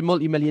millionaire, he's a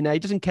multi-millionaire. He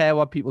doesn't care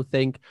what people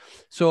think.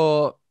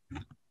 So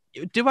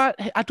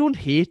I don't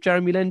hate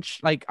Jeremy Lynch.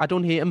 Like, I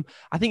don't hate him.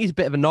 I think he's a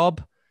bit of a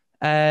knob.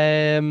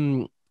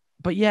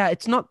 But yeah,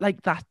 it's not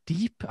like that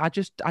deep. I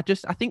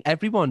think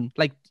everyone,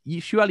 like,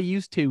 you surely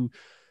used to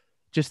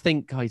just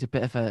think, oh, he's a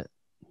bit of a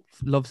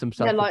loves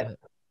himself. Yeah, like,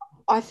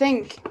 I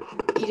think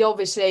he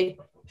obviously,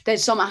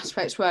 there's some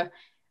aspects where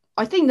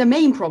I think the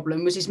main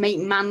problem was his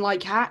making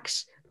man-like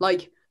hacks.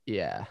 Like,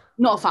 yeah,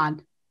 not a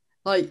fan.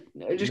 Like,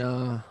 just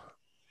no,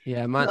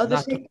 yeah, man.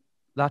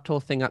 That whole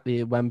thing at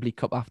the Wembley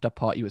Cup after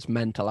party was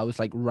mental. I was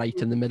like right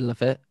in the middle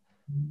of it.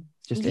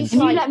 Just can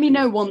you let me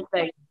know one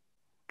thing?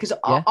 Because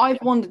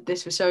I've wondered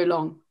this for so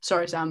long.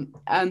 Sorry, Sam.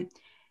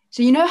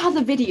 So you know how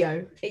the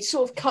video, it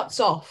sort of cuts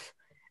off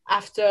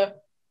after,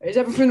 is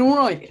everything all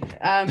right?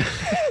 I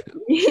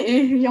think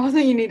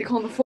you need to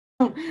calm the phone.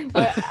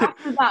 But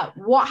after that,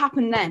 what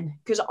happened then?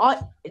 Because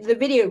the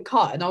video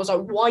cut and I was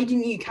like, why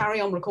didn't you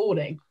carry on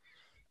recording?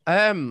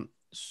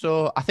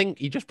 So I think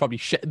he just probably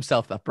shit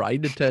himself, that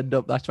Brian, and turned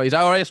up. That's why he's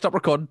like, all right, stop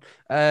recording.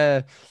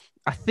 I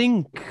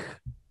think.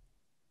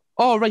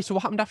 Oh, right. So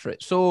what happened after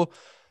it? So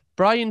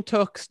Brian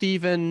took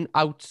Stephen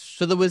out.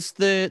 So there was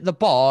the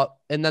bar,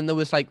 and then there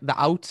was like the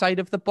outside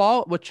of the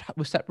bar, which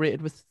was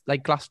separated with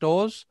like glass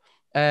doors.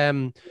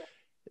 Brian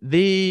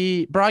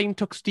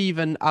took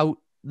Stephen out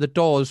the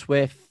doors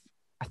with,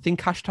 I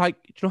think, hashtag.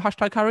 Do you know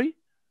hashtag Harry?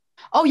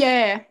 Oh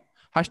yeah.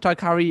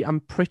 Hashtag Harry. I'm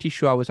pretty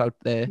sure I was out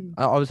there.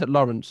 I was at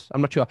Lawrence.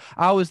 I'm not sure.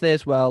 I was there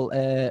as well.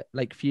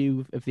 Like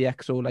few of the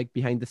EXO, like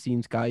behind the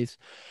scenes guys.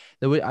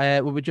 We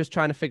were just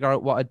trying to figure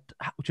out what had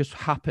just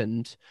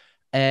happened.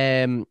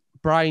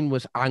 Brian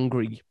was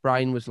angry.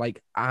 Brian was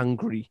like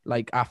angry.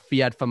 Like, I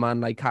feared for Man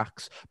Like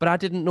Hacks, but I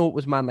didn't know it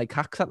was Man Like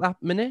Hacks at that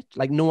minute.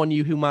 Like, no one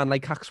knew who Man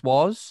Like Hacks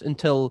was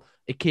until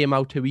it came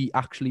out who he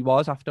actually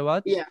was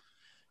afterwards. Yeah.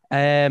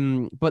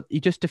 But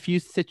he just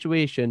diffused the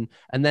situation,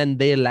 and then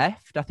they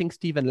left. I think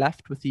Stephen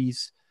left with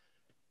his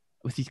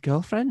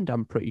girlfriend,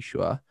 I'm pretty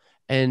sure.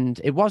 And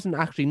it wasn't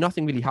actually,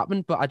 nothing really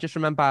happened, but I just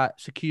remember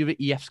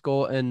security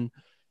escorting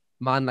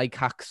Man Like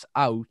Hacks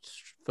out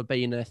for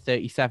being a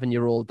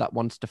 37-year-old that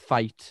wants to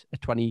fight a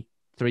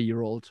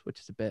 23-year-old,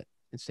 which is a bit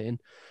insane.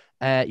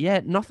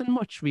 Yeah, nothing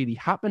much really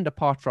happened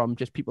apart from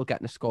just people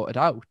getting escorted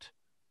out.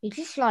 It's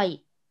just like,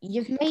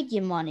 you've made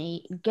your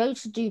money, go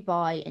to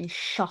Dubai and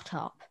shut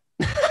up.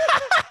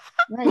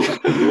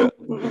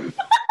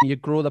 You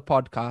grow the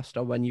podcast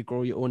or when you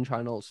grow your own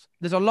channels,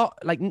 there's a lot,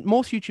 like,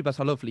 most YouTubers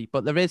are lovely,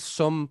 but there is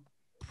some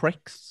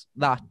pricks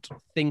that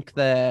think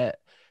they're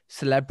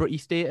celebrity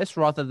status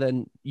rather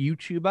than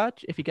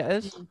YouTuber, if you get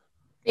us. I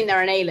think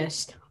they're an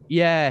A-list.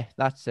 Yeah,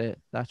 that's it.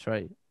 That's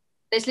right.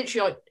 There's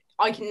literally, like,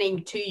 I can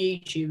name 2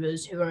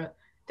 YouTubers who are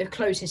the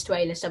closest to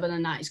A-list. Other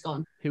than that, it's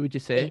gone. Who would you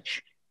say?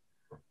 Itch.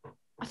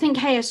 I think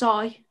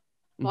KSI,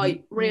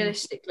 like, Mhm.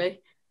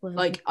 realistically.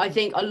 Like, I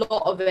think a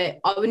lot of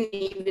it, I wouldn't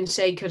even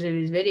say because of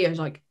his videos,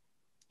 like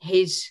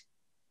his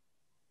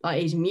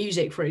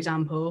music, for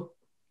example,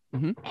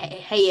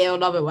 Hey Yeah,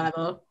 Love It,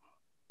 whatever,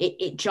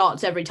 it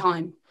charts every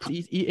time.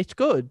 It's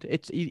good.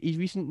 His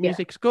recent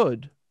music's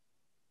good.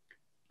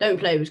 Don't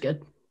Play was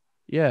good.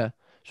 Yeah.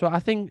 So I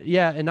think,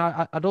 yeah, and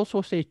I'd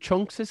also say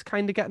Chunks is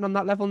kind of getting on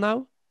that level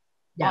now.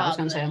 Yeah, I was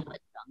going to say him.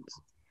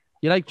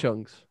 You like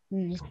Chunks?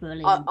 He's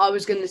brilliant. I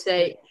was going to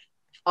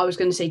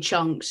say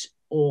Chunks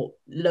or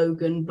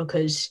Logan,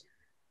 because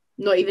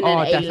not even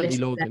an definitely A-list.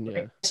 Logan,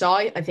 yeah.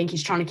 I think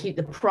he's trying to keep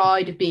the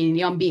pride of being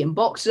the unbeaten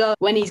boxer.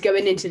 When he's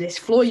going into this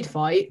Floyd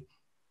fight,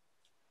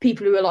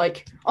 people who are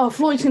like, oh,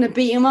 Floyd's going to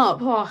beat him up.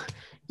 Oh,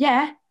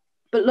 yeah,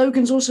 but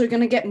Logan's also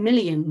going to get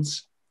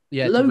millions.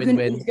 Yeah, Logan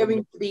win-win. is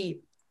going to be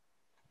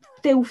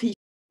filthy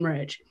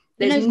rich.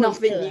 There's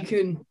nothing you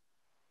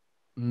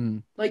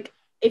can... Like,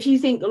 if you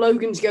think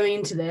Logan's going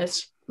into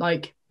this,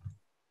 like,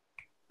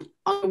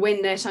 I'm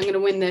going to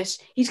win this,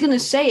 he's going to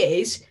say it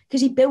is,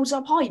 because he builds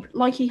up hype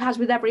like he has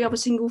with every other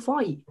single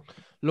fight.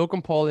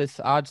 Logan Paul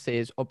I'd say,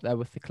 is up there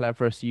with the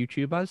cleverest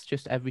YouTubers.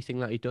 Just everything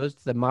that he does.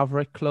 The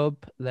Maverick Club,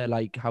 they're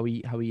like how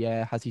he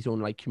has his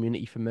own like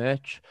community for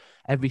merch.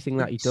 Everything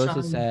that he does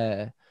is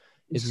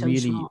so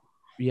really smart.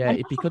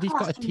 because he's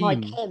got a person team.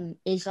 like him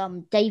is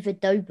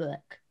David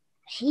Dobrik.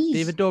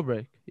 David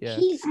Dobrik, yeah.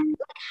 He's like,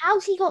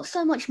 how's he got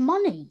so much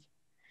money?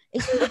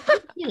 It's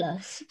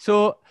ridiculous.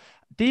 So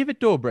David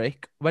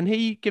Dobrik, when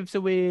he gives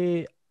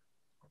away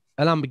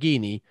a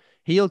Lamborghini,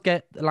 he'll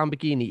get the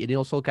Lamborghini and he'll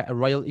also get a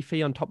royalty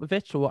fee on top of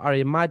it. So I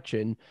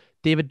imagine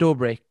David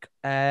Dobrik,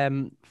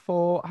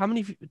 for how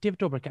many? David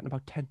Dobrik getting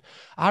about 10.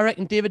 I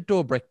reckon David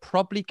Dobrik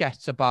probably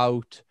gets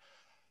about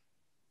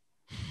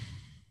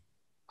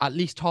at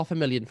least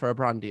 $500,000 for a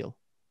brand deal.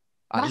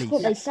 That's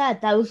what they said.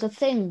 There was a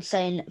thing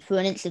saying for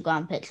an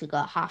Instagram picture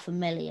got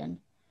 $500,000.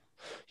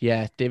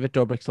 Yeah, David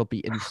Dobrik will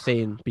be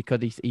insane because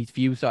his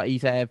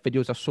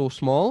videos are so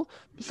small.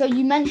 So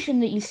you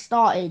mentioned that you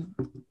started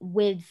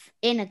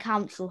in a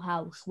council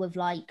house with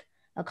like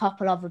a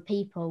couple other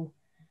people.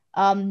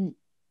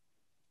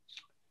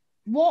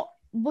 What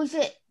was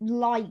it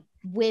like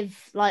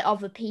with like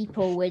other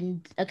people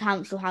in a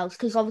council house?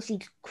 Because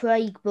obviously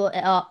Craig brought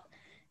it up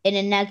in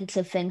a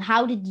negative thing.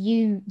 How were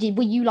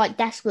you like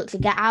desperate to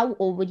get out,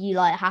 or were you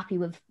like happy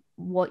with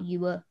what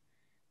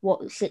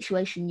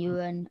situation you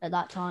were in at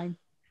that time?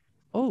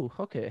 Oh,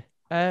 okay.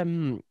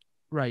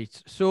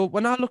 Right. So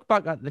when I look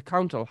back at the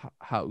council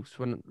house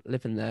when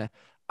living there,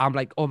 I'm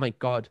like, oh my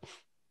God,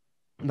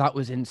 that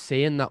was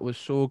insane. That was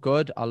so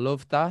good. I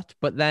loved that.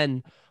 But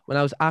then when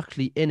I was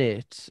actually in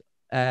it,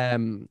 I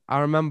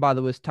remember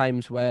there was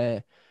times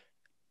where,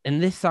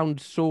 and this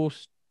sounds so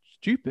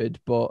stupid,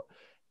 but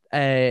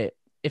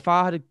if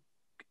I had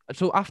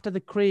so after the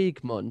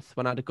Craig month,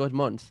 when I had a good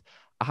month,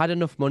 I had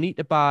enough money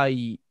to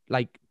buy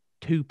like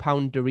 £2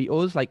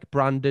 Doritos, like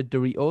branded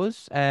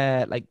Doritos,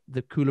 like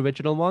the cool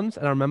original ones.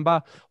 And I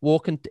remember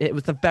it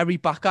was the very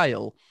back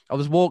aisle. I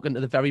was walking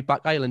to the very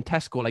back aisle in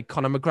Tesco, like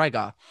Conor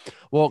McGregor,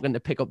 walking to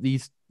pick up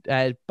these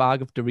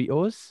bag of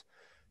Doritos,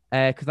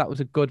 because that was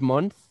a good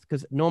month.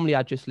 Because normally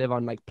I just live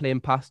on like plain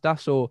pasta.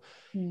 So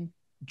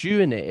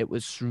during it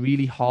was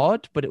really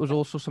hard, but it was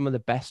also some of the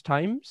best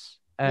times.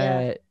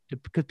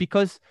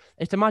 Because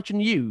it's imagine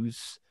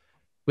yous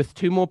with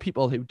 2 more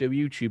people who do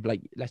YouTube,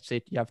 like let's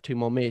say you have 2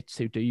 more mates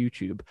who do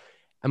YouTube.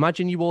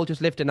 Imagine you all just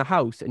lived in a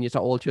house and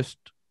you're all just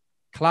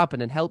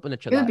clapping and helping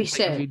each other. It would be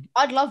sick.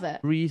 I'd love it.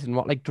 Reason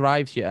what like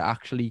drives you to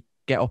actually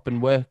get up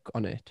and work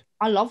on it?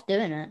 I love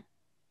doing it.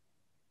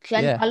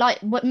 I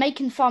like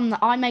making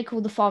I make all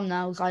the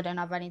thumbnails. I don't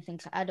have anything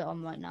to edit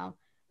on right now,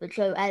 but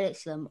Joe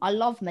edits them. I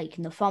love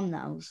making the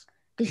thumbnails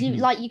because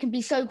you can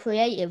be so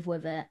creative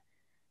with it.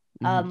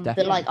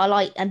 But like I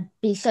like and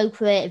be so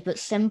creative but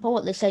simple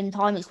at the same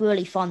time. It's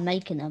really fun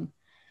making them.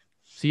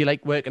 So you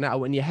like working it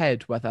out in your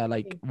head whether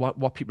like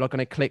what people are going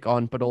to click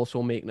on, but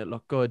also making it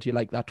look good. You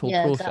like that whole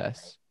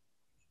process.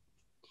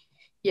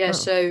 Exactly. Yeah.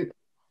 So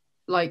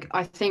like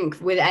I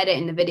think with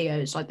editing the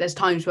videos, like there's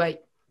times where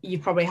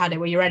you've probably had it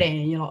where you're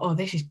editing and you're like, oh,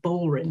 this is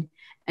boring,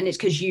 and it's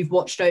because you've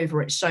watched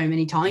over it so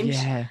many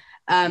times. Yeah.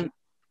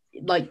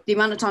 Like the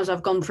amount of times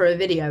I've gone through a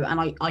video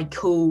and I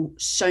call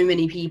so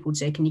many people to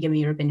say, can you give me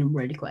your opinion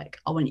really quick?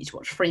 I want you to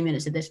watch 3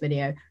 minutes of this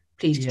video.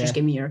 Please just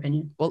give me your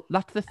opinion. Well,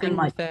 that's the thing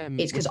with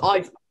it's because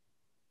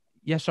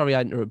Yeah, sorry, I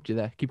interrupted you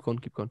there. Keep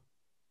going.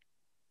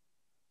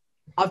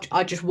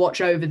 I just watch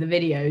over the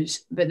videos,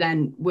 but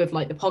then with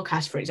like the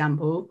podcast, for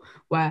example,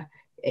 where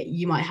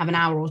you might have an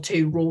hour or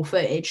 2 raw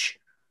footage,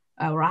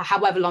 or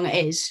however long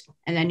it is,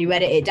 and then you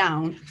edit it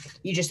down,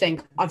 you just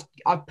think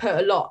I've put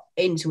a lot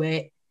into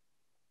it.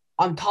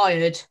 I'm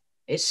tired.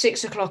 It's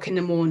 6 o'clock in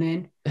the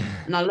morning,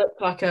 and I look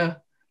like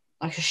a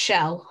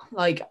shell.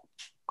 Like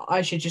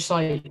I should just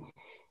like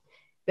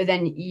but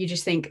then you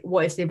just think,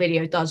 what if the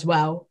video does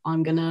well?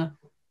 I'm gonna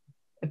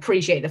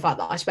appreciate the fact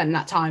that I spent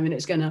that time,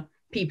 and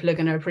people are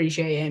gonna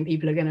appreciate it, and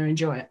people are gonna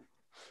enjoy it.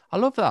 I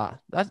love that.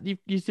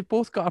 You've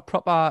both got a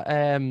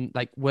proper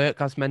like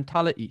workers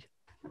mentality.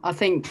 I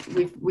think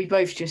we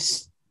both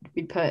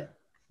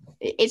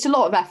it's a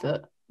lot of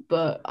effort,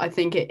 but I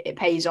think it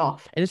pays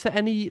off. And is there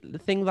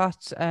anything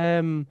that's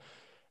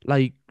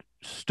like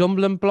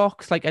stumbling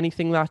blocks, like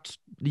anything that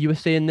you were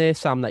saying there,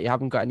 Sam, that you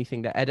haven't got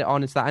anything to edit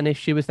on? Is that an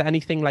issue? Is there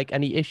anything like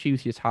any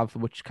issues you have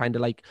which kind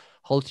of like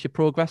halts your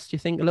progress, do you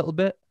think, a little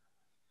bit?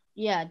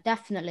 Yeah,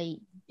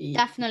 definitely.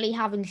 Definitely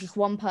having just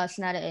one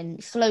person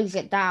editing slows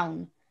it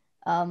down,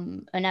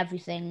 and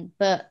everything.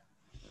 But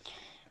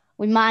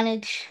we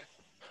manage.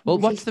 Well,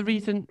 what's the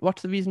reason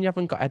you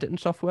haven't got editing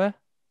software?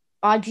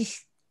 I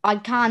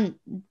can't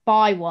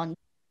buy one,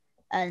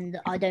 and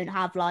I don't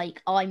have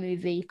like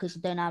iMovie because I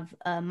don't have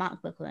a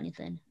MacBook or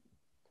anything.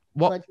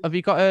 What have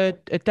you got, a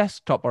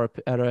desktop or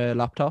a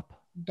laptop?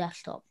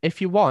 Desktop.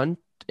 If you want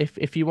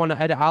to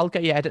edit, I'll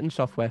get you editing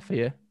software for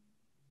you.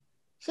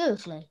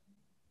 Seriously?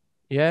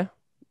 Yeah.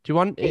 Do you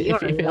want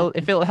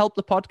if it'll help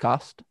the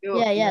podcast?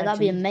 Yeah, that'd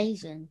be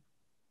amazing.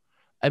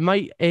 It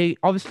might.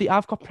 Obviously,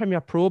 I've got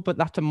Premiere Pro, but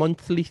that's a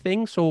monthly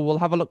thing, so we'll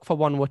have a look for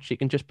one which you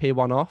can just pay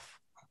one off.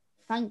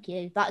 Thank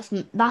you.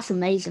 That's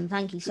amazing.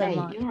 Thank you so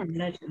much. You're a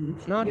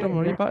legend. No, don't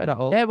worry about it at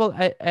all. Yeah, well,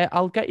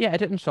 I'll get you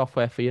editing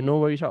software for you. No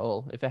worries at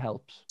all, if it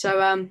helps.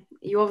 So,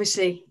 you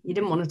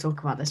didn't want to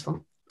talk about this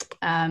one.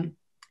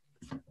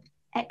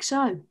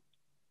 XO.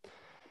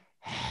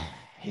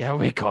 Here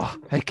we go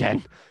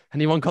again.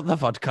 Anyone got the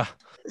vodka?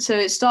 So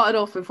it started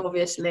off with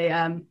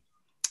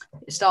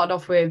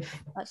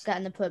Let's get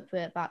an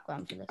appropriate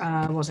background for this.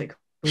 What's it called?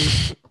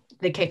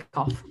 The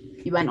kickoff.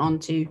 You went on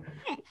to.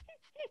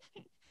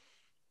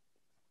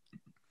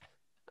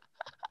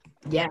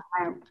 Yeah,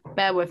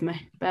 bear with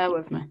me.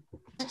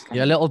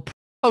 Your little.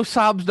 Oh,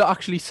 Sab's not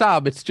actually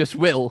Sab. It's just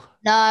Will.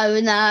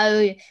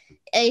 No,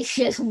 it's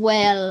just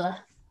Will.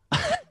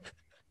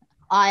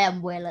 I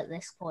am Will at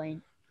this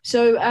point.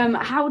 So,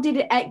 how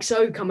did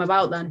XO come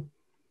about then?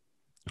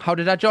 How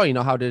did I join,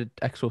 or how did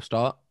XO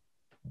start?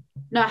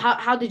 No,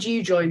 how did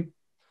you join?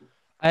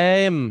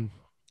 I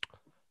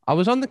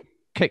was on the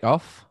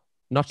kickoff,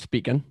 not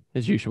speaking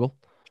as usual.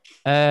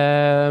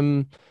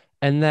 And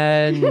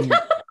then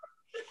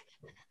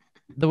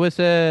there was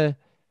it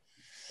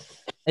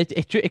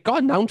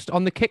got announced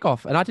on the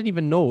kickoff, and I didn't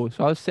even know.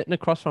 So I was sitting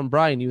across from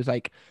Brian. He was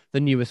like, the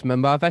newest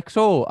member of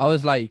XO. I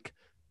was like,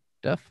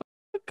 the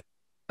fuck?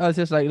 I was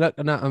just like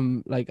looking at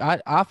him, like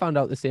I found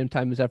out the same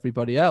time as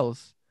everybody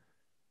else.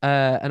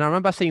 And I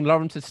remember seeing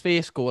Lawrence's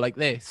face go like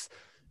this.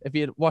 If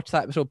you watch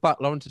that episode back,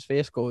 Lawrence's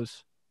face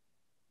goes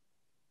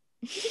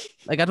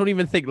like, I don't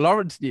even think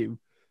Lawrence knew.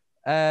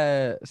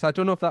 So I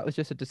don't know if that was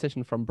just a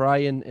decision from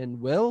Brian and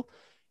Will.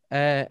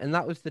 And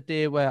that was the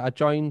day where I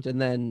joined,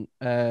 and then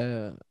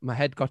my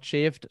head got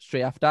shaved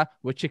straight after,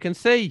 which you can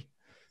see,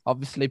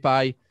 obviously,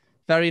 by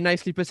very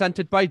nicely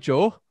presented by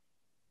Joe.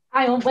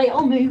 Hang on, wait,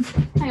 I'll move.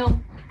 Hang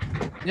on.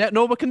 Yeah,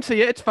 no, we can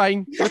see it. It's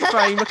fine. It's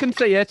fine. We can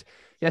see it.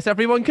 Yes,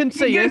 everyone can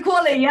see it. Good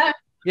quality, yeah.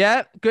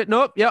 Yeah, good.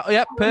 Nope.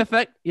 Yeah,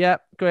 perfect. Yeah,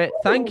 great.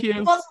 Thank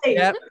you.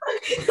 Yeah,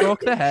 stroke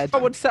the head.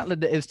 How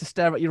unsettling it is to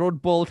stare at your own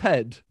bald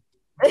head.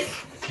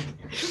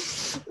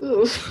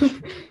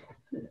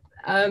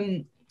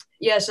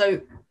 Yeah,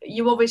 so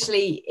you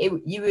obviously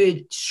you were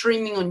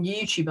streaming on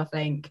YouTube, I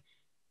think,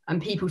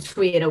 and people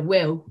tweeted at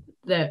Will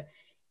that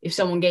if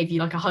someone gave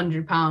you like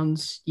 £100,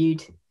 £100,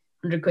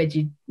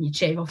 you'd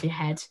shave off your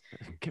head.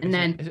 And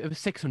then it was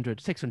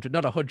 600,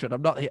 not 100.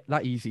 I'm not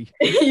that easy.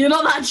 You're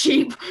not that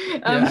cheap.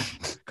 Yeah.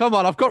 Come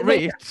on, I've got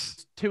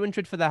rates.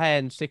 200 for the hair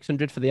and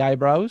 600 for the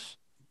eyebrows.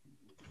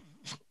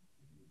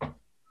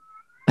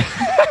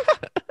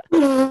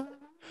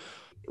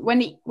 When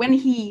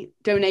he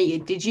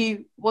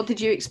donated, what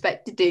did you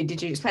expect to do?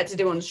 Did you expect to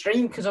do on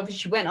stream? Because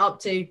obviously you went up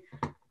to,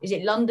 is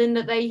it London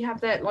that they have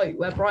that, like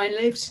where Brian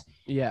lives?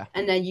 Yeah.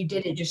 And then you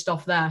did it just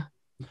off there.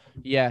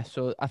 Yeah,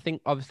 so I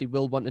think obviously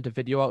Will wanted a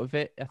video out of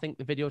it. I think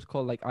the video is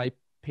called like I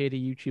paid a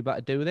YouTuber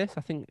to do this.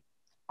 I think,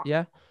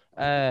 yeah.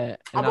 And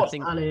I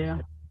think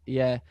that,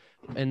 yeah.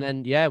 And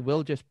then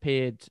Will just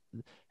paid,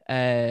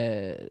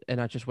 and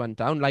I just went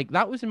down. Like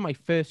that was in my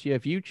first year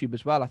of YouTube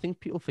as well. I think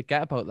people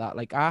forget about that.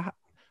 Like I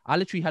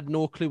literally had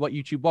no clue what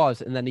YouTube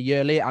was, and then a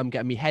year later, I'm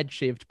getting my head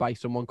shaved by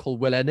someone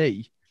called Will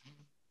N.E.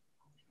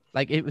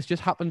 Like it was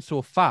just happened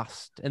so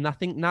fast, and I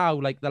think now,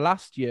 like the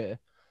last year,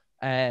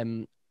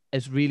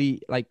 is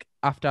really like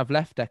after I've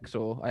left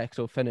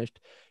XO finished,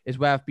 is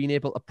where I've been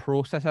able to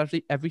process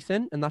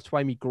everything, and that's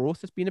why my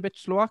growth has been a bit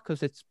slower,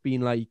 because it's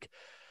been like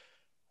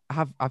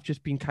I've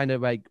just been kind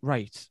of like,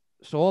 right,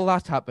 so all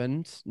that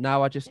happened.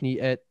 Now I just need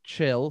to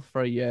chill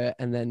for a year,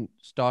 and then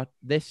start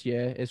this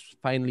year is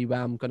finally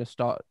where I'm gonna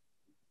start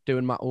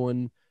doing my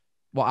own,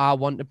 what I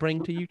want to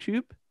bring to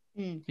YouTube.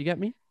 You get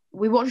me?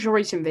 We watched your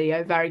recent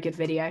video, very good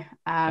video.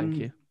 Thank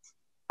you.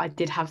 I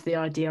did have the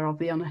idea, I'll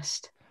be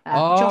honest.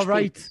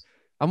 Right. Peters.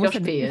 I must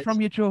have nicked it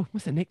from you, Joe.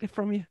 Must have nicked it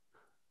from you.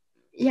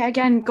 Yeah,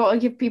 again, got to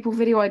give people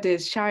video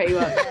ideas, charity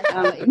work.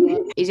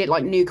 Is it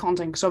like new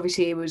content? Because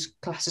obviously it was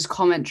classed as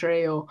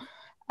commentary, or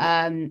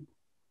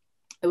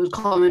it was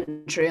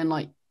commentary and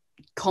like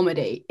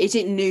comedy. Is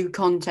it new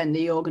content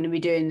that you're going to be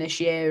doing this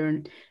year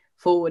and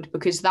forward?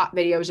 Because that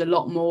video is a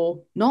lot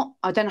more, not,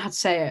 I don't know how to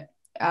say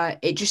it.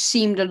 It just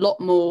seemed a lot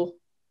more,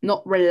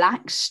 not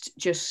relaxed,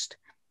 just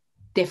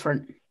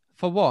different.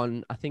 For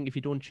one, I think if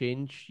you don't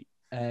change,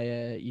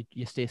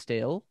 you stay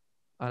stale,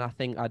 and I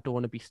think I don't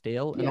want to be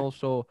stale. And Yeah.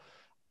 also,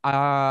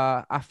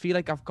 I feel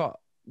like I've got,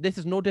 this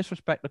is no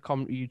disrespect to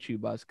commentary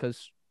YouTubers,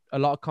 because a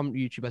lot of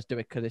commentary YouTubers do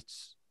it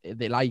because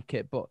they like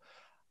it, but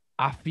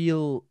I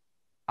feel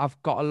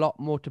I've got a lot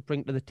more to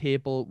bring to the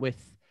table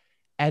with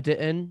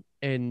editing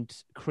and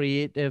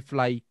creative,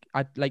 like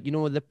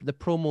the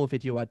promo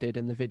video I did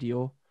in the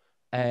video,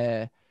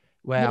 where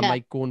I'm Yeah.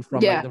 like going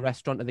from like the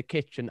restaurant to the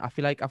kitchen. I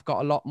feel like I've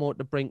got a lot more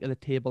to bring to the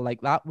table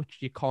like that, which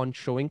you can't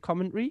show in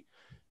commentary.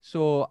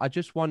 So I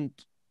just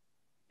want,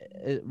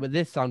 well,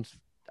 this sounds,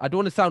 I don't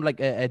want to sound like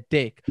a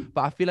dick,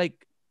 but I feel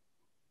like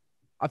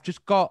I've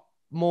just got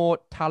more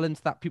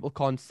talents that people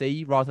can't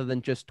see, rather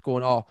than just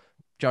going, oh,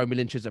 Jeremy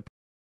Lynch is a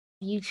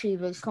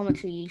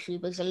commentary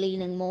YouTubers are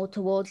leaning more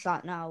towards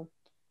that now.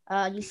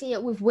 You see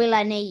it with Will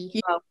NE,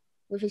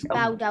 with his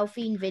Belle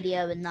Delphine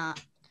video and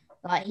that.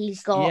 Like,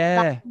 he's got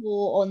that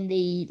more on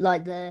the,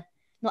 like, the,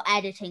 not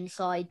editing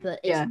side, but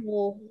it's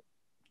more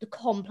the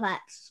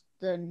complex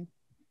than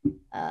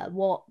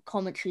what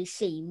commentary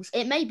seems.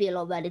 It may be a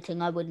lot of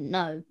editing, I wouldn't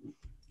know.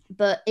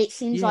 But it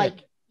seems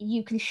like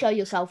you can show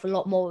yourself a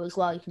lot more as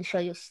well. You can show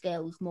your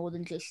skills more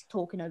than just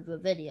talking over a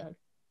video.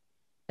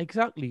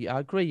 Exactly, I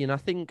agree. And I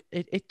think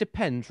it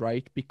depends,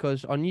 right?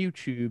 Because on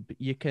YouTube,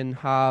 you can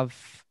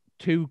have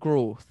two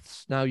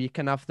growths. Now, you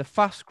can have the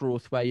fast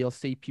growth where you'll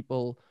see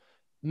people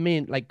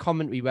like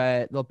commentary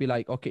where they'll be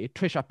like, okay,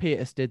 Trisha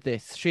Paytas did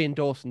this, Shane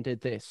Dawson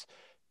did this,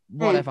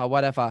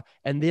 whatever.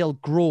 And they'll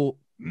grow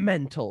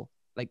mental,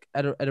 like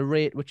at a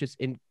rate which is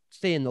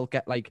insane. They'll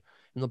get like,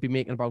 and they'll be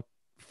making about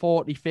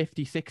 40,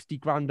 50, 60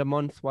 grand a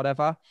month,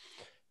 whatever.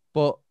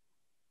 But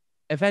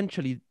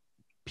eventually,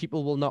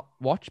 people will not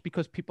watch,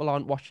 because people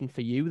aren't watching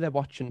for you. They're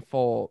watching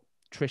for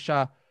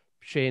Trisha,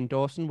 Shane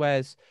Dawson.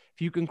 Whereas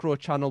if you can grow a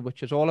channel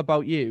which is all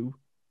about you,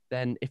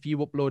 then if you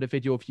upload a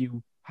video of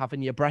you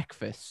having your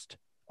breakfast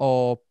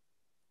or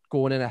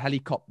going in a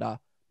helicopter,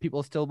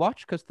 people still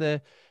watch, because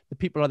the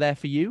people are there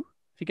for you,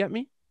 if you get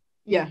me.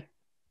 Yeah.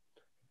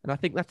 And I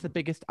think that's the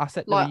biggest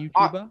asset like,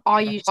 of a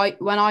YouTuber.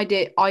 When I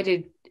did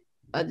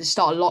at the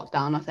start of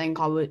lockdown, I think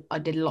I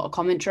did a lot of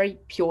commentary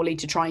purely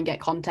to try and get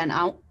content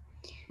out.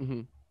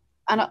 Mm-hmm.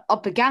 And I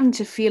began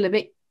to feel a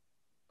bit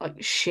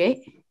like shit.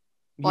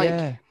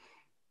 Like,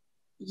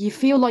 you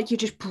feel like you're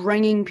just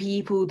bringing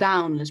people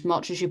down as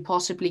much as you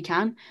possibly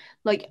can.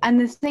 Like,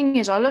 and the thing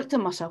is, I looked at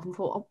myself and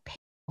thought, oh, piss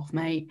off,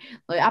 mate.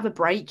 Like, have a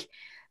break.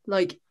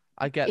 Like,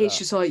 I get it's that.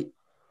 just like,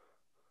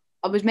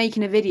 I was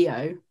making a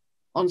video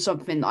on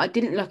something that I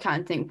didn't look at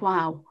and think,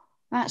 wow,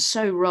 that's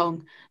so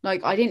wrong.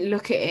 Like, I didn't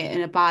look at it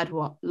in a bad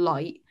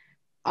light.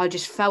 I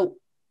just felt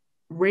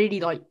really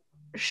like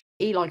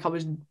shitty, like I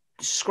was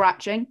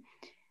scratching.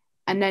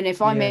 And then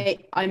if I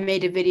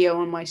made a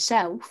video on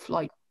myself,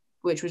 like,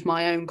 which was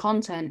my own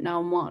content, no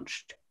one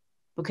watched,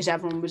 because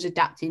everyone was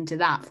adapting to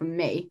that from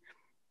me.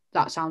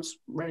 That sounds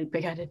really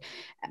big-headed.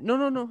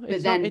 No.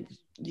 But then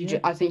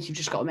I think you've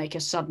just got to make a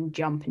sudden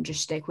jump and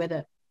just stick with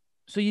it.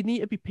 So you need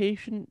to be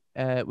patient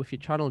with your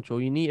channel, Joe.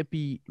 You need to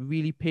be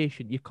really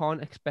patient. You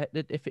can't expect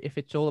it, if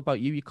it's all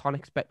about you, you can't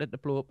expect it to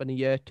blow up in a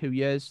year, 2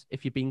 years.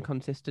 If you're being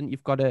consistent,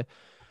 you've got to,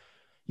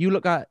 you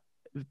look at,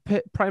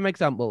 prime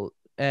example,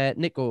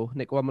 Nico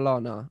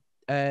Amalana,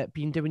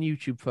 been doing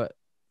YouTube for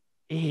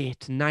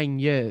 8-9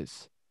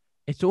 years.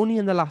 It's only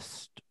in the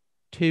last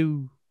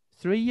 2-3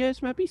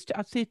 years, maybe,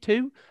 I'd say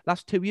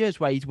last 2 years,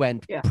 where he's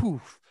went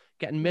poof,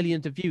 getting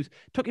millions of views.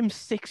 It took him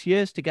 6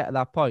 years to get to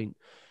that point.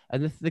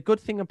 And the good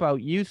thing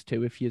about used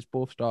to, if you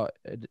both start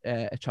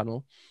a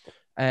channel,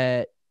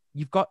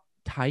 you've got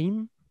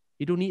time.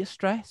 You don't need to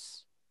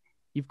stress.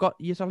 You're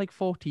like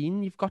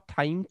 14. You've got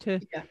time to.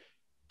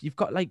 You've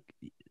got like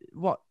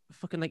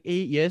fucking like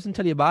 8 years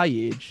until you're my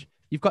age.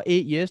 You've got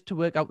 8 years to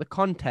work out the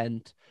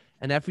content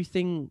and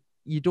everything.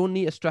 You don't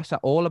need to stress at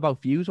all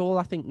about views. All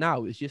I think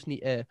now is just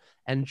need to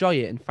enjoy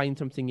it and find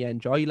something you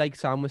enjoy. Like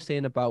Sam was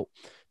saying about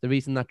the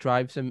reason that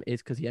drives him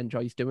is because he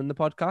enjoys doing the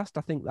podcast.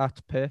 I think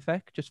that's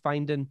perfect. Just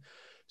finding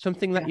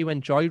something that you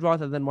enjoy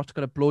rather than what's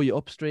going to blow you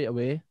up straight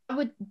away.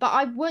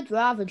 I would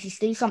rather just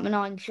do something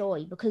I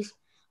enjoy, because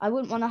I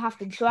wouldn't want to have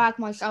to drag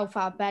myself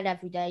out of bed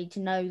every day to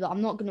know that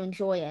I'm not going to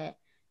enjoy it,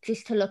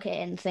 just to look at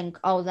it and think,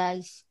 oh,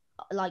 there's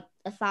like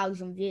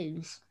 1,000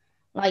 views.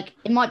 Like,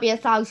 it might be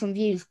 1,000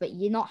 views, but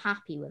you're not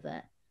happy with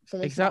it. So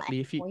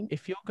exactly. If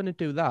you're going to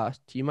do that,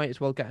 you might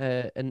as well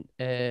get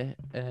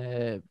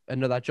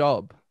another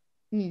job.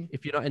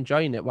 If you're not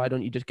enjoying it, why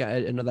don't you just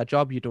get another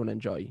job you don't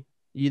enjoy?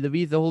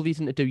 The whole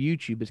reason to do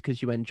YouTube is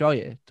because you enjoy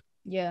it.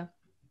 Yeah.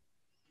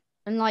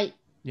 And like,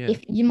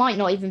 if you might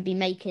not even be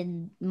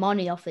making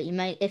money off it,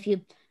 if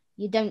you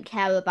don't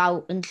care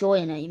about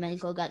enjoying it, you may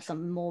as well get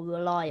something more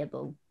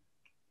reliable.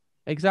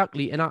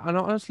 Exactly. And I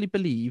honestly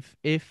believe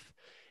if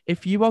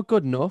you are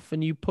good enough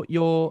and you put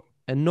your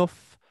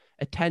enough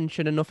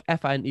attention, enough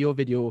effort into your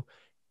video,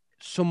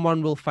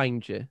 someone will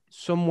find you.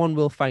 Someone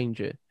will find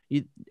you.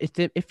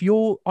 If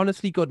you're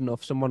honestly good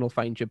enough, someone will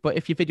find you. But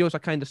if your videos are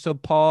kind of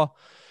subpar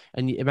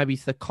and maybe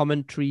it's the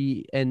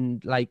commentary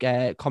and like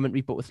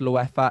commentary but with low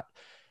effort,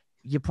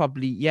 you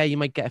probably, yeah, you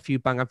might get a few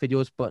banger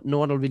videos, but no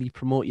one will really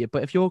promote you.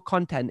 But if your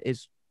content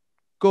is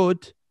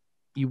good,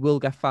 you will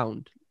get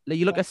found. Like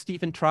you look at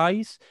Stephen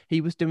Tries, he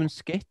was doing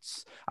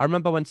skits. I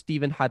remember when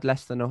Stephen had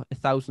less than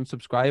 1,000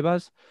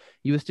 subscribers,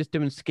 he was just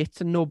doing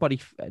skits and nobody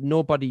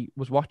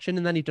was watching.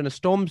 And then he'd done that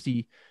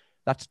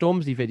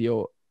Stormzy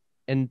video,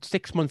 and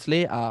 6 months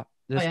later,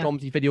 the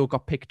Stormzy video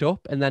got picked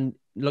up. And then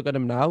look at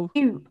him now.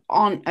 You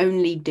aren't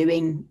only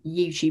doing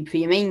YouTube for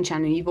your main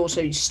channel, you've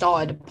also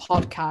started a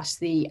podcast,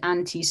 the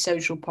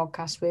Anti-Social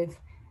Podcast with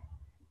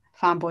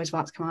Fanboys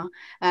about to come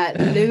out.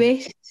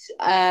 Lewis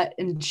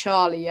and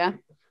Charlie, yeah?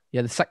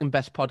 Yeah, the second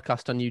best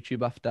podcast on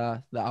YouTube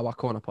after the Our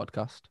Corner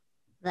podcast.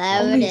 There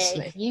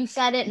Obviously. it is. You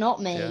said it,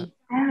 not me.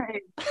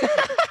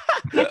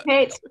 Flip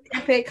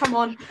it, come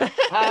on.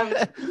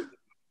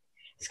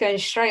 It's going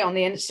straight on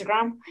the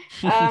Instagram.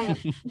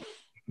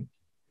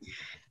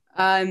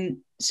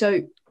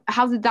 So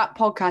how did that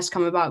podcast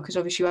come about? Because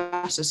obviously you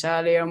asked us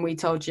earlier and we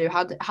told you.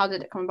 How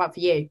did it come about for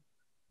you?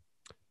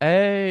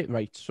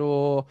 Right.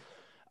 So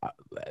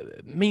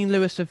me and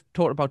Lewis have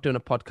talked about doing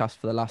a podcast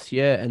for the last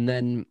year, and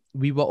then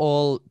we were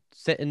all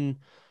sitting.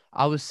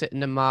 I was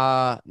sitting in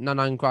my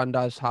nana and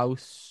granddad's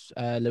house.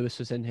 Lewis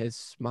was in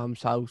his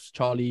mum's house.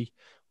 Charlie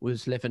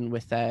was living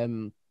with Bazinga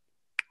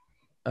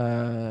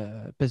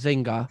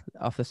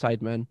off the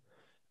Sidemen.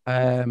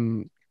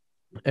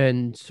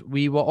 And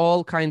we were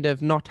all kind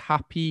of not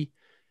happy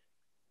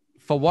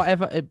for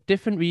whatever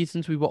different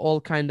reasons. We were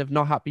all kind of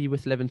not happy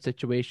with living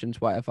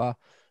situations, whatever.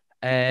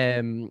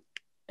 And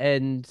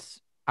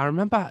I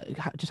remember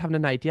just having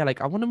an idea, like,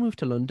 I want to move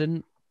to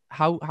London.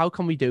 How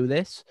can we do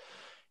this?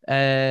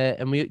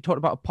 And we talked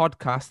about a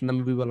podcast, and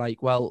then we were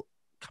like, well,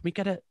 can we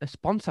get a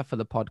sponsor for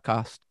the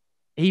podcast?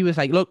 He was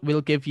like, look,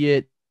 we'll give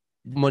you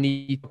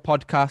money,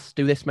 podcast,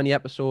 do this many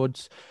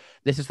episodes.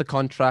 This is the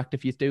contract.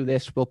 If you do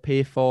this, we'll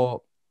pay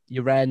for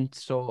your rent.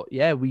 So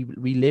yeah, we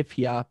live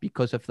here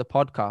because of the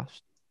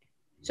podcast.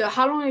 So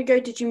how long ago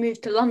did you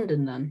move to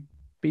London then?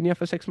 Been here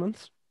for 6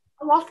 months.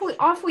 Oh,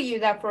 I thought you were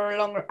there for a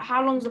longer.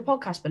 How long's the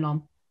podcast been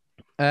on?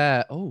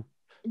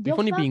 We've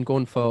only been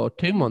going for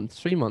 2 months,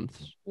 3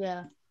 months.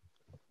 Yeah.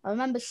 I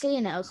remember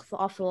seeing it.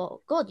 I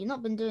thought, God, you've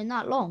not been doing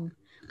that long.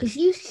 Because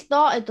you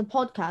started the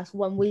podcast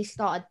when we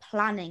started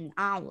planning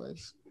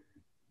ours.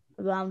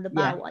 Around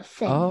about, I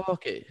think. Oh,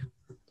 okay.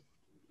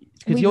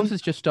 Because yours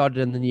has just started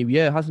in the new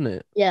year, hasn't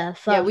it? Yeah.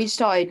 Yeah, we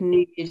started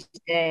New Year's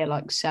Day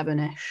like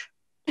 7-ish.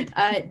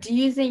 Do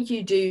you think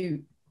you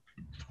do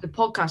the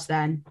podcast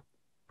then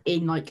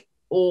in like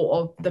all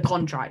of the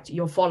contract?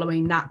 You're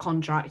following that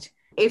contract.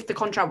 If the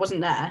contract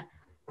wasn't there,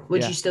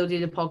 would you still do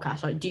the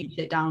podcast? Like, do you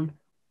sit down?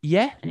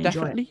 Yeah,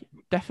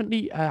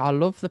 definitely. I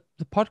love the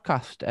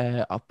podcast.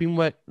 I've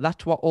been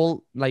that's what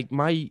all like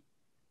my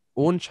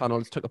own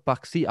channels took a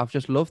back seat. I've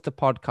just loved the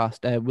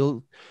podcast.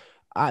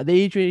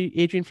 The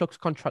Adrian Flux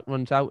contract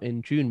runs out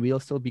in June. We'll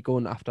still be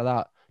going after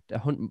that.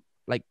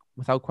 Like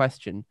without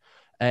question.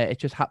 It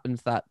just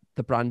happens that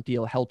the brand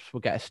deal helps.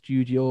 We'll get a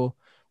studio.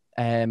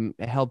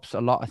 It helps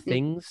a lot of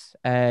things.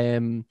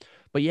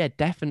 But yeah,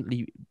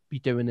 definitely be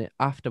doing it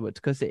afterwards,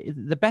 because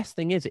the best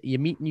thing is you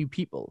meet new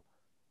people.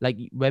 Like,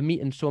 we're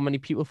meeting so many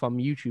people from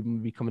YouTube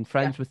and becoming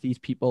friends with these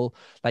people.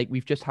 Like,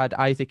 we've just had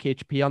Isaac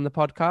HP on the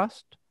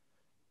podcast,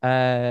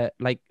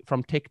 like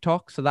from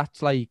TikTok. So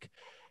that's like,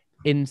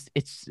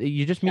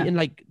 you're just meeting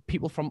like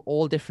people from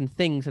all different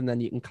things, and then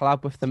you can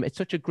collab with them. It's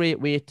such a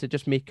great way to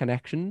just make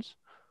connections.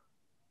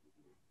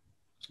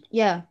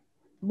 Yeah.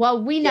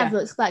 Well, we never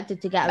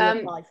expected to get a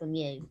reply from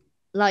you.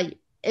 Like,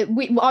 I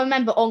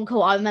remember on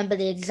call, I remember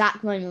the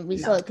exact moment we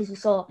saw it, because we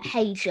saw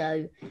Hey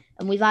Joe,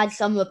 and we've had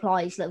some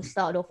replies that have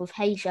started off with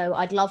Hey Joe,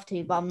 I'd love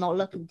to, but I'm not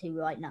looking to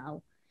right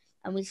now.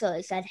 And we saw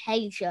it said,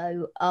 Hey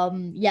Joe,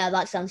 yeah,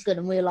 that sounds good.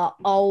 And we were like,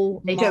 oh,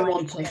 they don't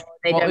want to.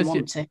 They don't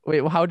want to.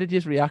 Wait, how did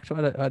you react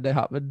when it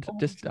happened?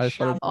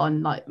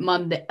 On like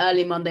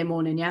early Monday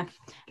morning, yeah.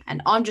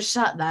 And I'm just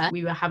sat there.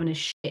 We were having a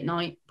shit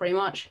night, pretty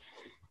much.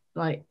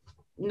 Like,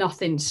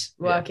 nothing's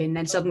working.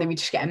 Then suddenly we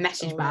just get a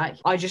message back.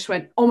 I just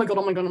went, oh my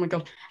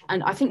god.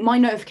 And I think my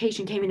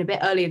notification came in a bit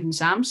earlier than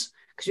Sam's,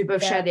 because we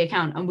both shared the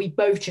account, and we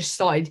both just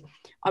started.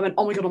 I went,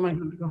 oh my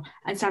god.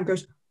 And Sam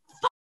goes,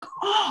 fuck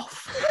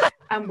off.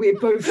 And we're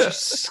both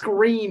just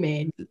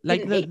screaming.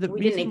 Like, we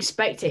didn't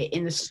expect it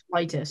in the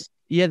slightest.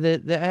 Yeah,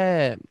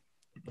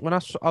 when I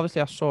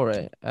saw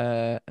it,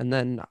 and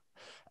then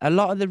a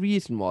lot of the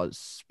reason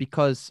was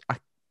because I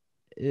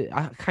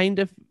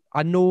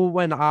know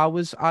when I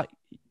was at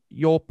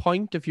your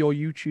point of your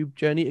YouTube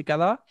journey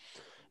together,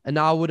 and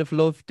I would have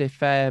loved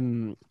if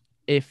I'd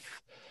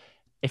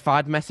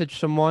messaged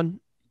someone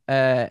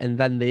and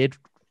then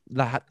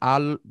I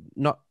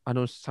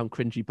don't sound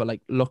cringy, but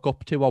like look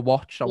up to or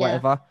watch or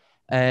whatever,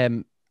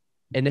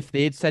 And if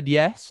they'd said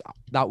yes,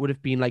 that would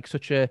have been like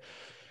such a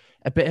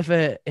bit of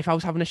a, if I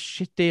was having a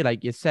shit day,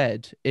 like you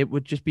said, it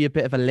would just be a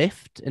bit of a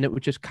lift and it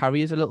would just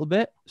carry us a little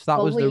bit. So that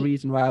Well, was the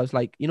reason why I was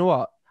like, you know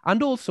what?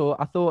 And also,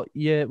 I thought,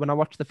 yeah, when I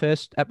watched the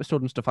first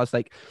episode and stuff, I was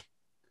like,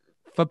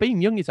 for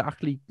being young, is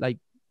actually like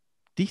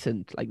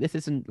decent. Like, this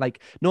isn't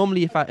like,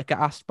 normally if I get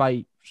asked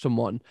by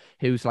someone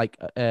who's like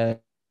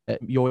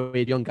your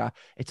age younger,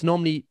 it's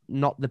normally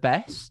not the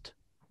best,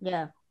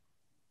 Yeah.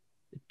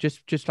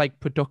 just like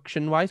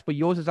production wise, but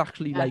yours is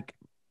actually like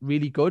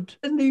really good.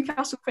 The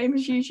Newcastle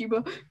famous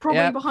YouTuber, probably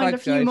Yeah, behind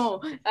thanks, a few guys.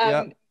 more.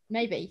 Yeah.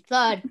 Maybe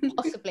third,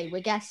 possibly.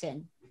 We're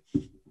guessing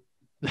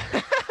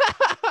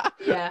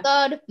Yeah.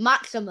 third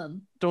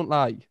maximum. Don't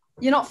lie.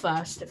 You're not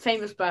first.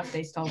 Famous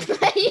birthdays, Tom.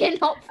 You're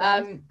not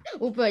first.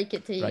 We'll break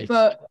it to you. Right.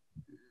 But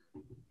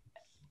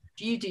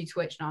do you do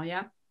Twitch now,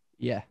 yeah?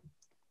 Yeah.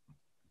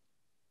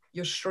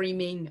 You're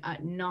streaming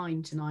at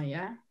 9 tonight,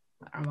 yeah?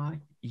 Am I?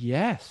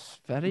 Yes.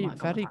 Very, Oh my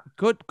God. very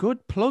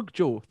good plug,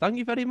 Joe. Thank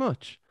you very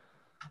much.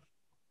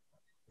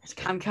 It's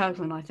Cam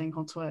Kirkland, I think,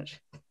 on Twitch.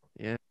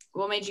 Yeah.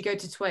 What made you go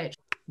to Twitch?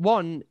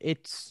 One,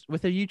 it's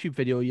with a YouTube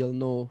video, you'll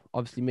know,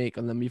 obviously, make,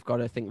 and then we've got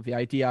to think of the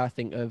idea,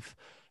 think of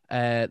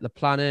the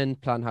plan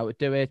how to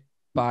do it,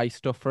 buy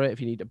stuff for it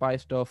if you need to buy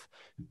stuff,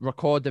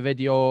 record the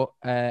video,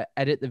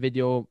 edit the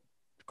video,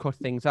 cut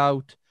things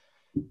out,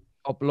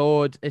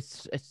 upload.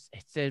 It's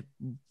a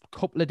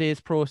couple of days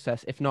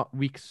process, if not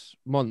weeks,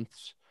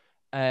 months.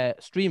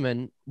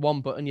 Streaming, one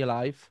button, you're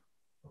live.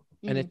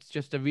 And it's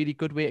just a really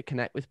good way to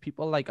connect with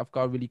people. Like, I've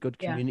got a really good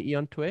community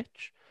on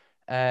Twitch,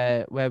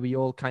 where we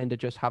all kind of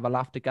just have a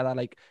laugh together.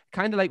 Like,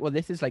 kind of like, well,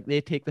 this is like, they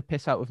take the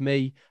piss out of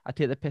me, I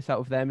take the piss out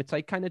of them. It's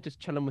like kind of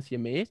just chilling with your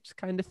mates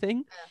kind of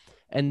thing.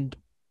 And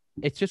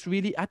it's just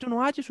really, I don't know,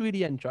 I just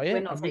really enjoy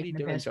it. I really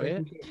do enjoy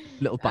it.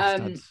 Little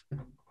bastards.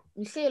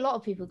 You see a lot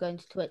of people going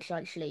to Twitch,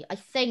 actually. I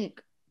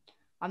think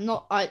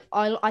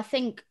I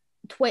think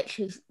Twitch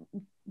has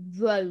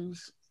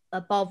rose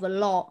above a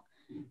lot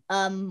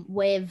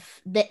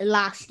with the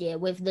last year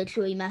with the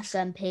Dream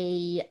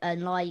SMP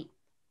and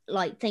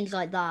like things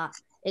like that.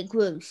 It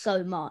grew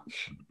so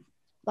much.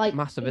 Like,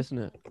 massive, isn't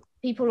it?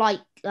 People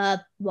like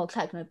well,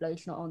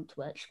 Technoblade's not on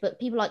Twitch, but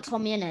people like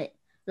Tommy Innit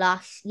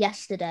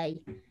yesterday,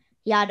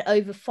 he had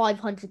over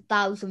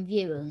 500,000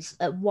 viewers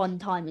at one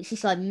time. It's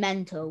just like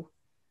mental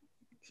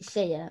to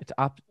see it. It's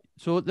up.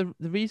 So the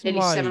reason Nearly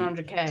why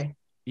 700k.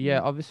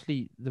 Yeah,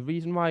 obviously the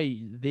reason why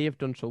they've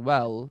done so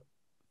well,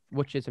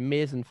 which is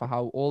amazing for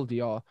how old they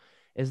are,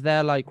 is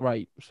they're like,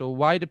 right, so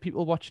why do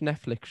people watch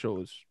Netflix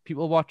shows?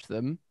 People watch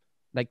them,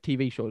 like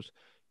TV shows,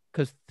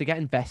 because they get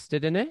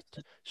invested in it.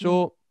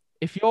 So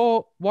if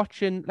you're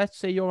watching, let's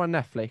say you're on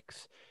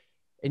Netflix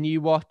and you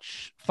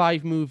watch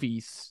 5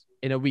 movies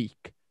in a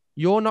week,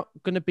 you're not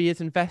going to be as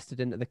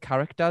invested into the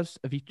characters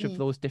of each of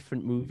those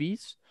different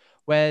movies.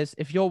 Whereas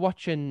if you're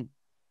watching,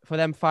 for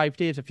them 5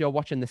 days, if you're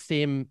watching the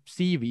same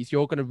series,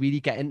 you're going to really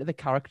get into the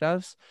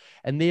characters.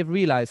 And they've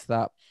realized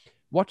that.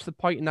 What's the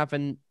point in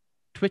having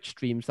Twitch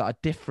streams that are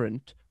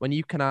different when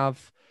you can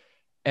have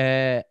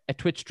a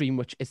Twitch stream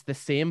which is the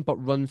same but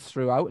runs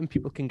throughout and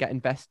people can get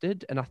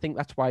invested? And I think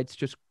that's why it's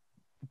just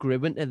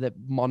grew into the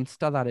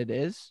monster that it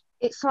is.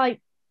 It's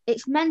like,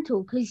 it's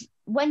mental because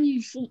when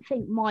you think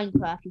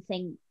Minecraft, you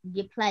think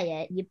you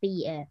play it, you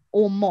beat it,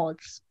 or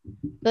mods.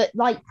 But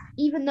like,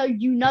 even though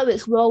you know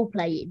it's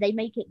roleplay, they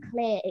make it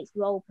clear it's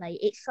roleplay.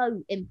 It's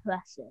so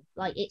impressive.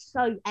 Like, it's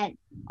so.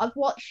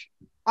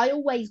 I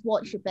always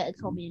watch a bit of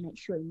Tommy and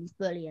Extreme. He's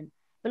brilliant.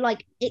 But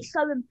like, it's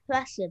so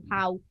impressive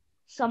how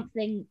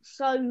something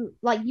so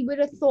like you would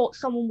have thought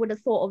someone would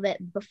have thought of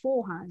it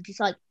beforehand. It's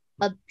like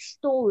a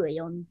story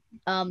on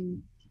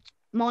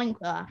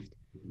Minecraft.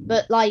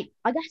 But like,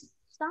 I guess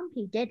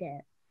Stampy did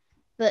it.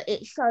 But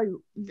it's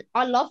so,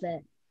 I love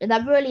it. And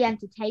they're really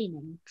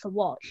entertaining to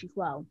watch as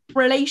well.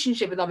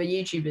 Relationship with other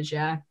YouTubers,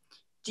 yeah.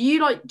 Do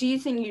you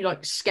think you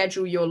like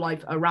schedule your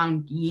life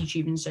around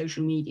YouTube and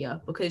social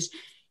media? Because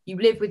you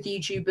live with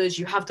YouTubers,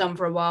 you have done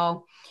for a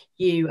while,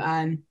 you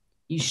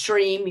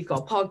stream, you've got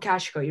a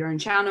podcast, you've got your own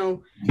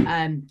channel,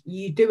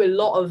 you do a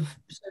lot of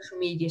social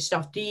media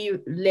stuff. Do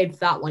you live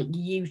that like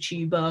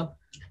YouTuber,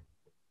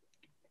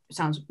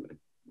 sounds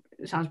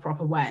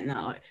proper wet, and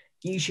that like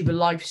YouTuber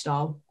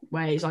lifestyle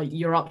where it's like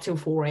you're up till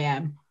 4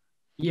 a.m,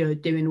 you're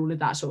doing all of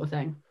that sort of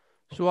thing?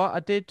 So I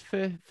did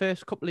for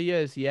first couple of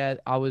years, yeah,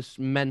 I was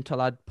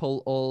mental. I'd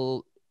pull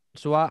all.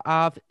 So I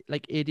have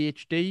like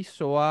ADHD.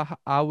 So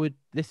I would.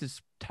 This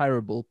is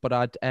terrible, but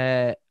I'd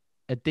a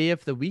day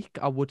of the week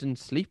I wouldn't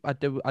sleep. I'd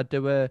do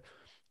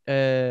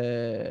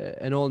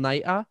an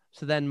all-nighter.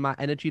 So then my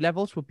energy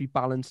levels would be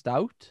balanced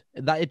out.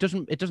 That it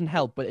doesn't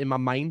help, but in my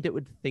mind it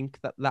would think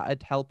that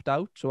had helped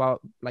out.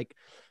 So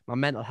my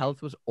mental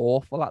health was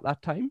awful at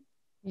that time.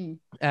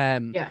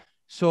 Yeah.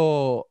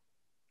 So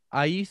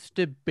I used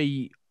to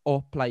be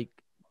up like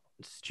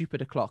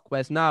stupid o'clock,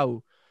 whereas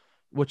now,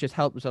 which has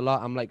helped us a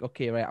lot, I'm like,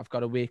 okay, right, I've got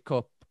to wake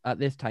up at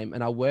this time,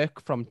 and I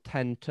work from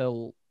 10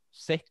 till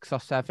 6 or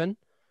 7.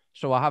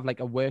 So I have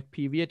like a work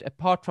period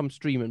apart from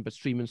streaming, but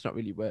streaming's not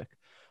really work.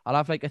 I'll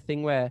have like a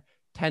thing where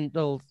 10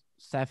 till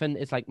 7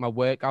 is like my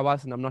work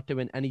hours, and I'm not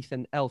doing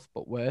anything else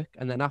but work.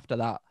 And then after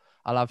that,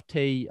 I'll have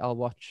tea. I'll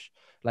watch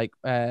like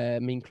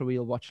me and Chloe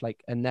will watch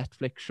like a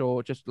Netflix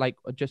show,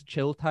 just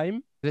chill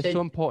time. It's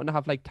so important to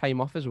have like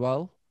time off as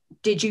well.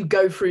 Did you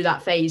go through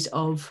that phase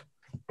of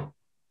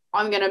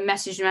I'm gonna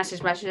message, edit,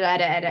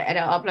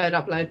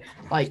 upload,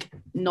 like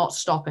not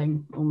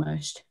stopping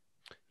almost?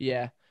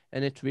 Yeah,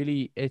 and it's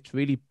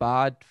really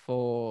bad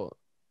for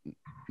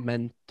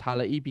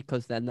mentality,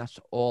 because then that's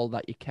all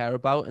that you care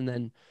about, and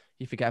then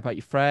you forget about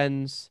your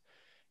friends.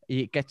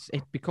 It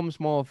becomes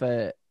more of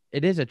it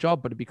is a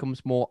job, but it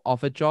becomes more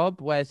of a job.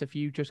 Whereas if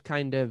you just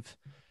kind of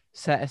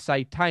set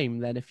aside time,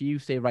 then if you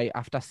say, right,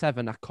 after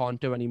 7 I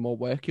can't do any more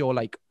work, you're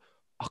like,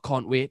 I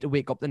can't wait to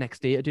wake up the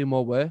next day to do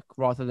more work,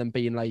 rather than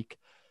being like,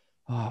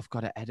 oh, I've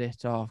got to edit,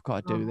 oh, I've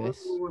got to do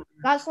this.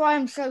 That's why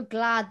I'm so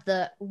glad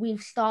that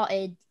we've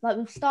started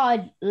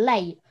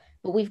late,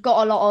 but we've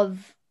got a lot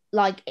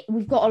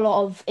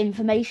of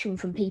information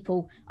from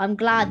people. I'm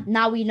glad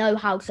now we know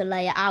how to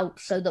lay it out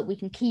so that we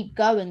can keep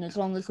going as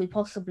long as we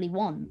possibly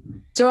want.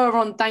 So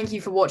everyone, thank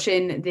you for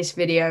watching this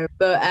video,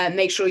 but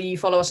make sure you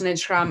follow us on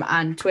Instagram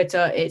and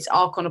Twitter. It's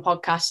Our Corner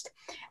Podcast.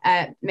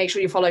 Make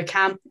sure you follow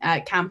Cam,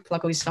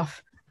 plug all your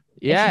stuff.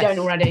 Yes. If you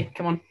don't already,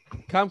 come on.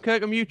 Cam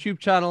Kirkham YouTube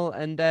channel,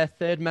 and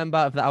third member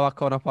of the Our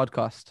Corner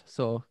Podcast.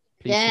 So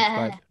please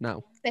subscribe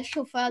now.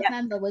 Official third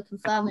member, we're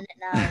confirming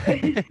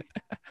it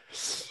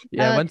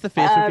now. When's the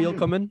face reveal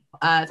coming?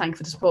 Thank you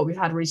for the support we've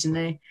had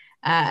recently.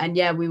 And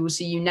yeah, we will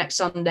see you next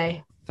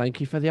Sunday. Thank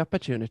you for the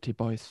opportunity,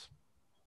 boys.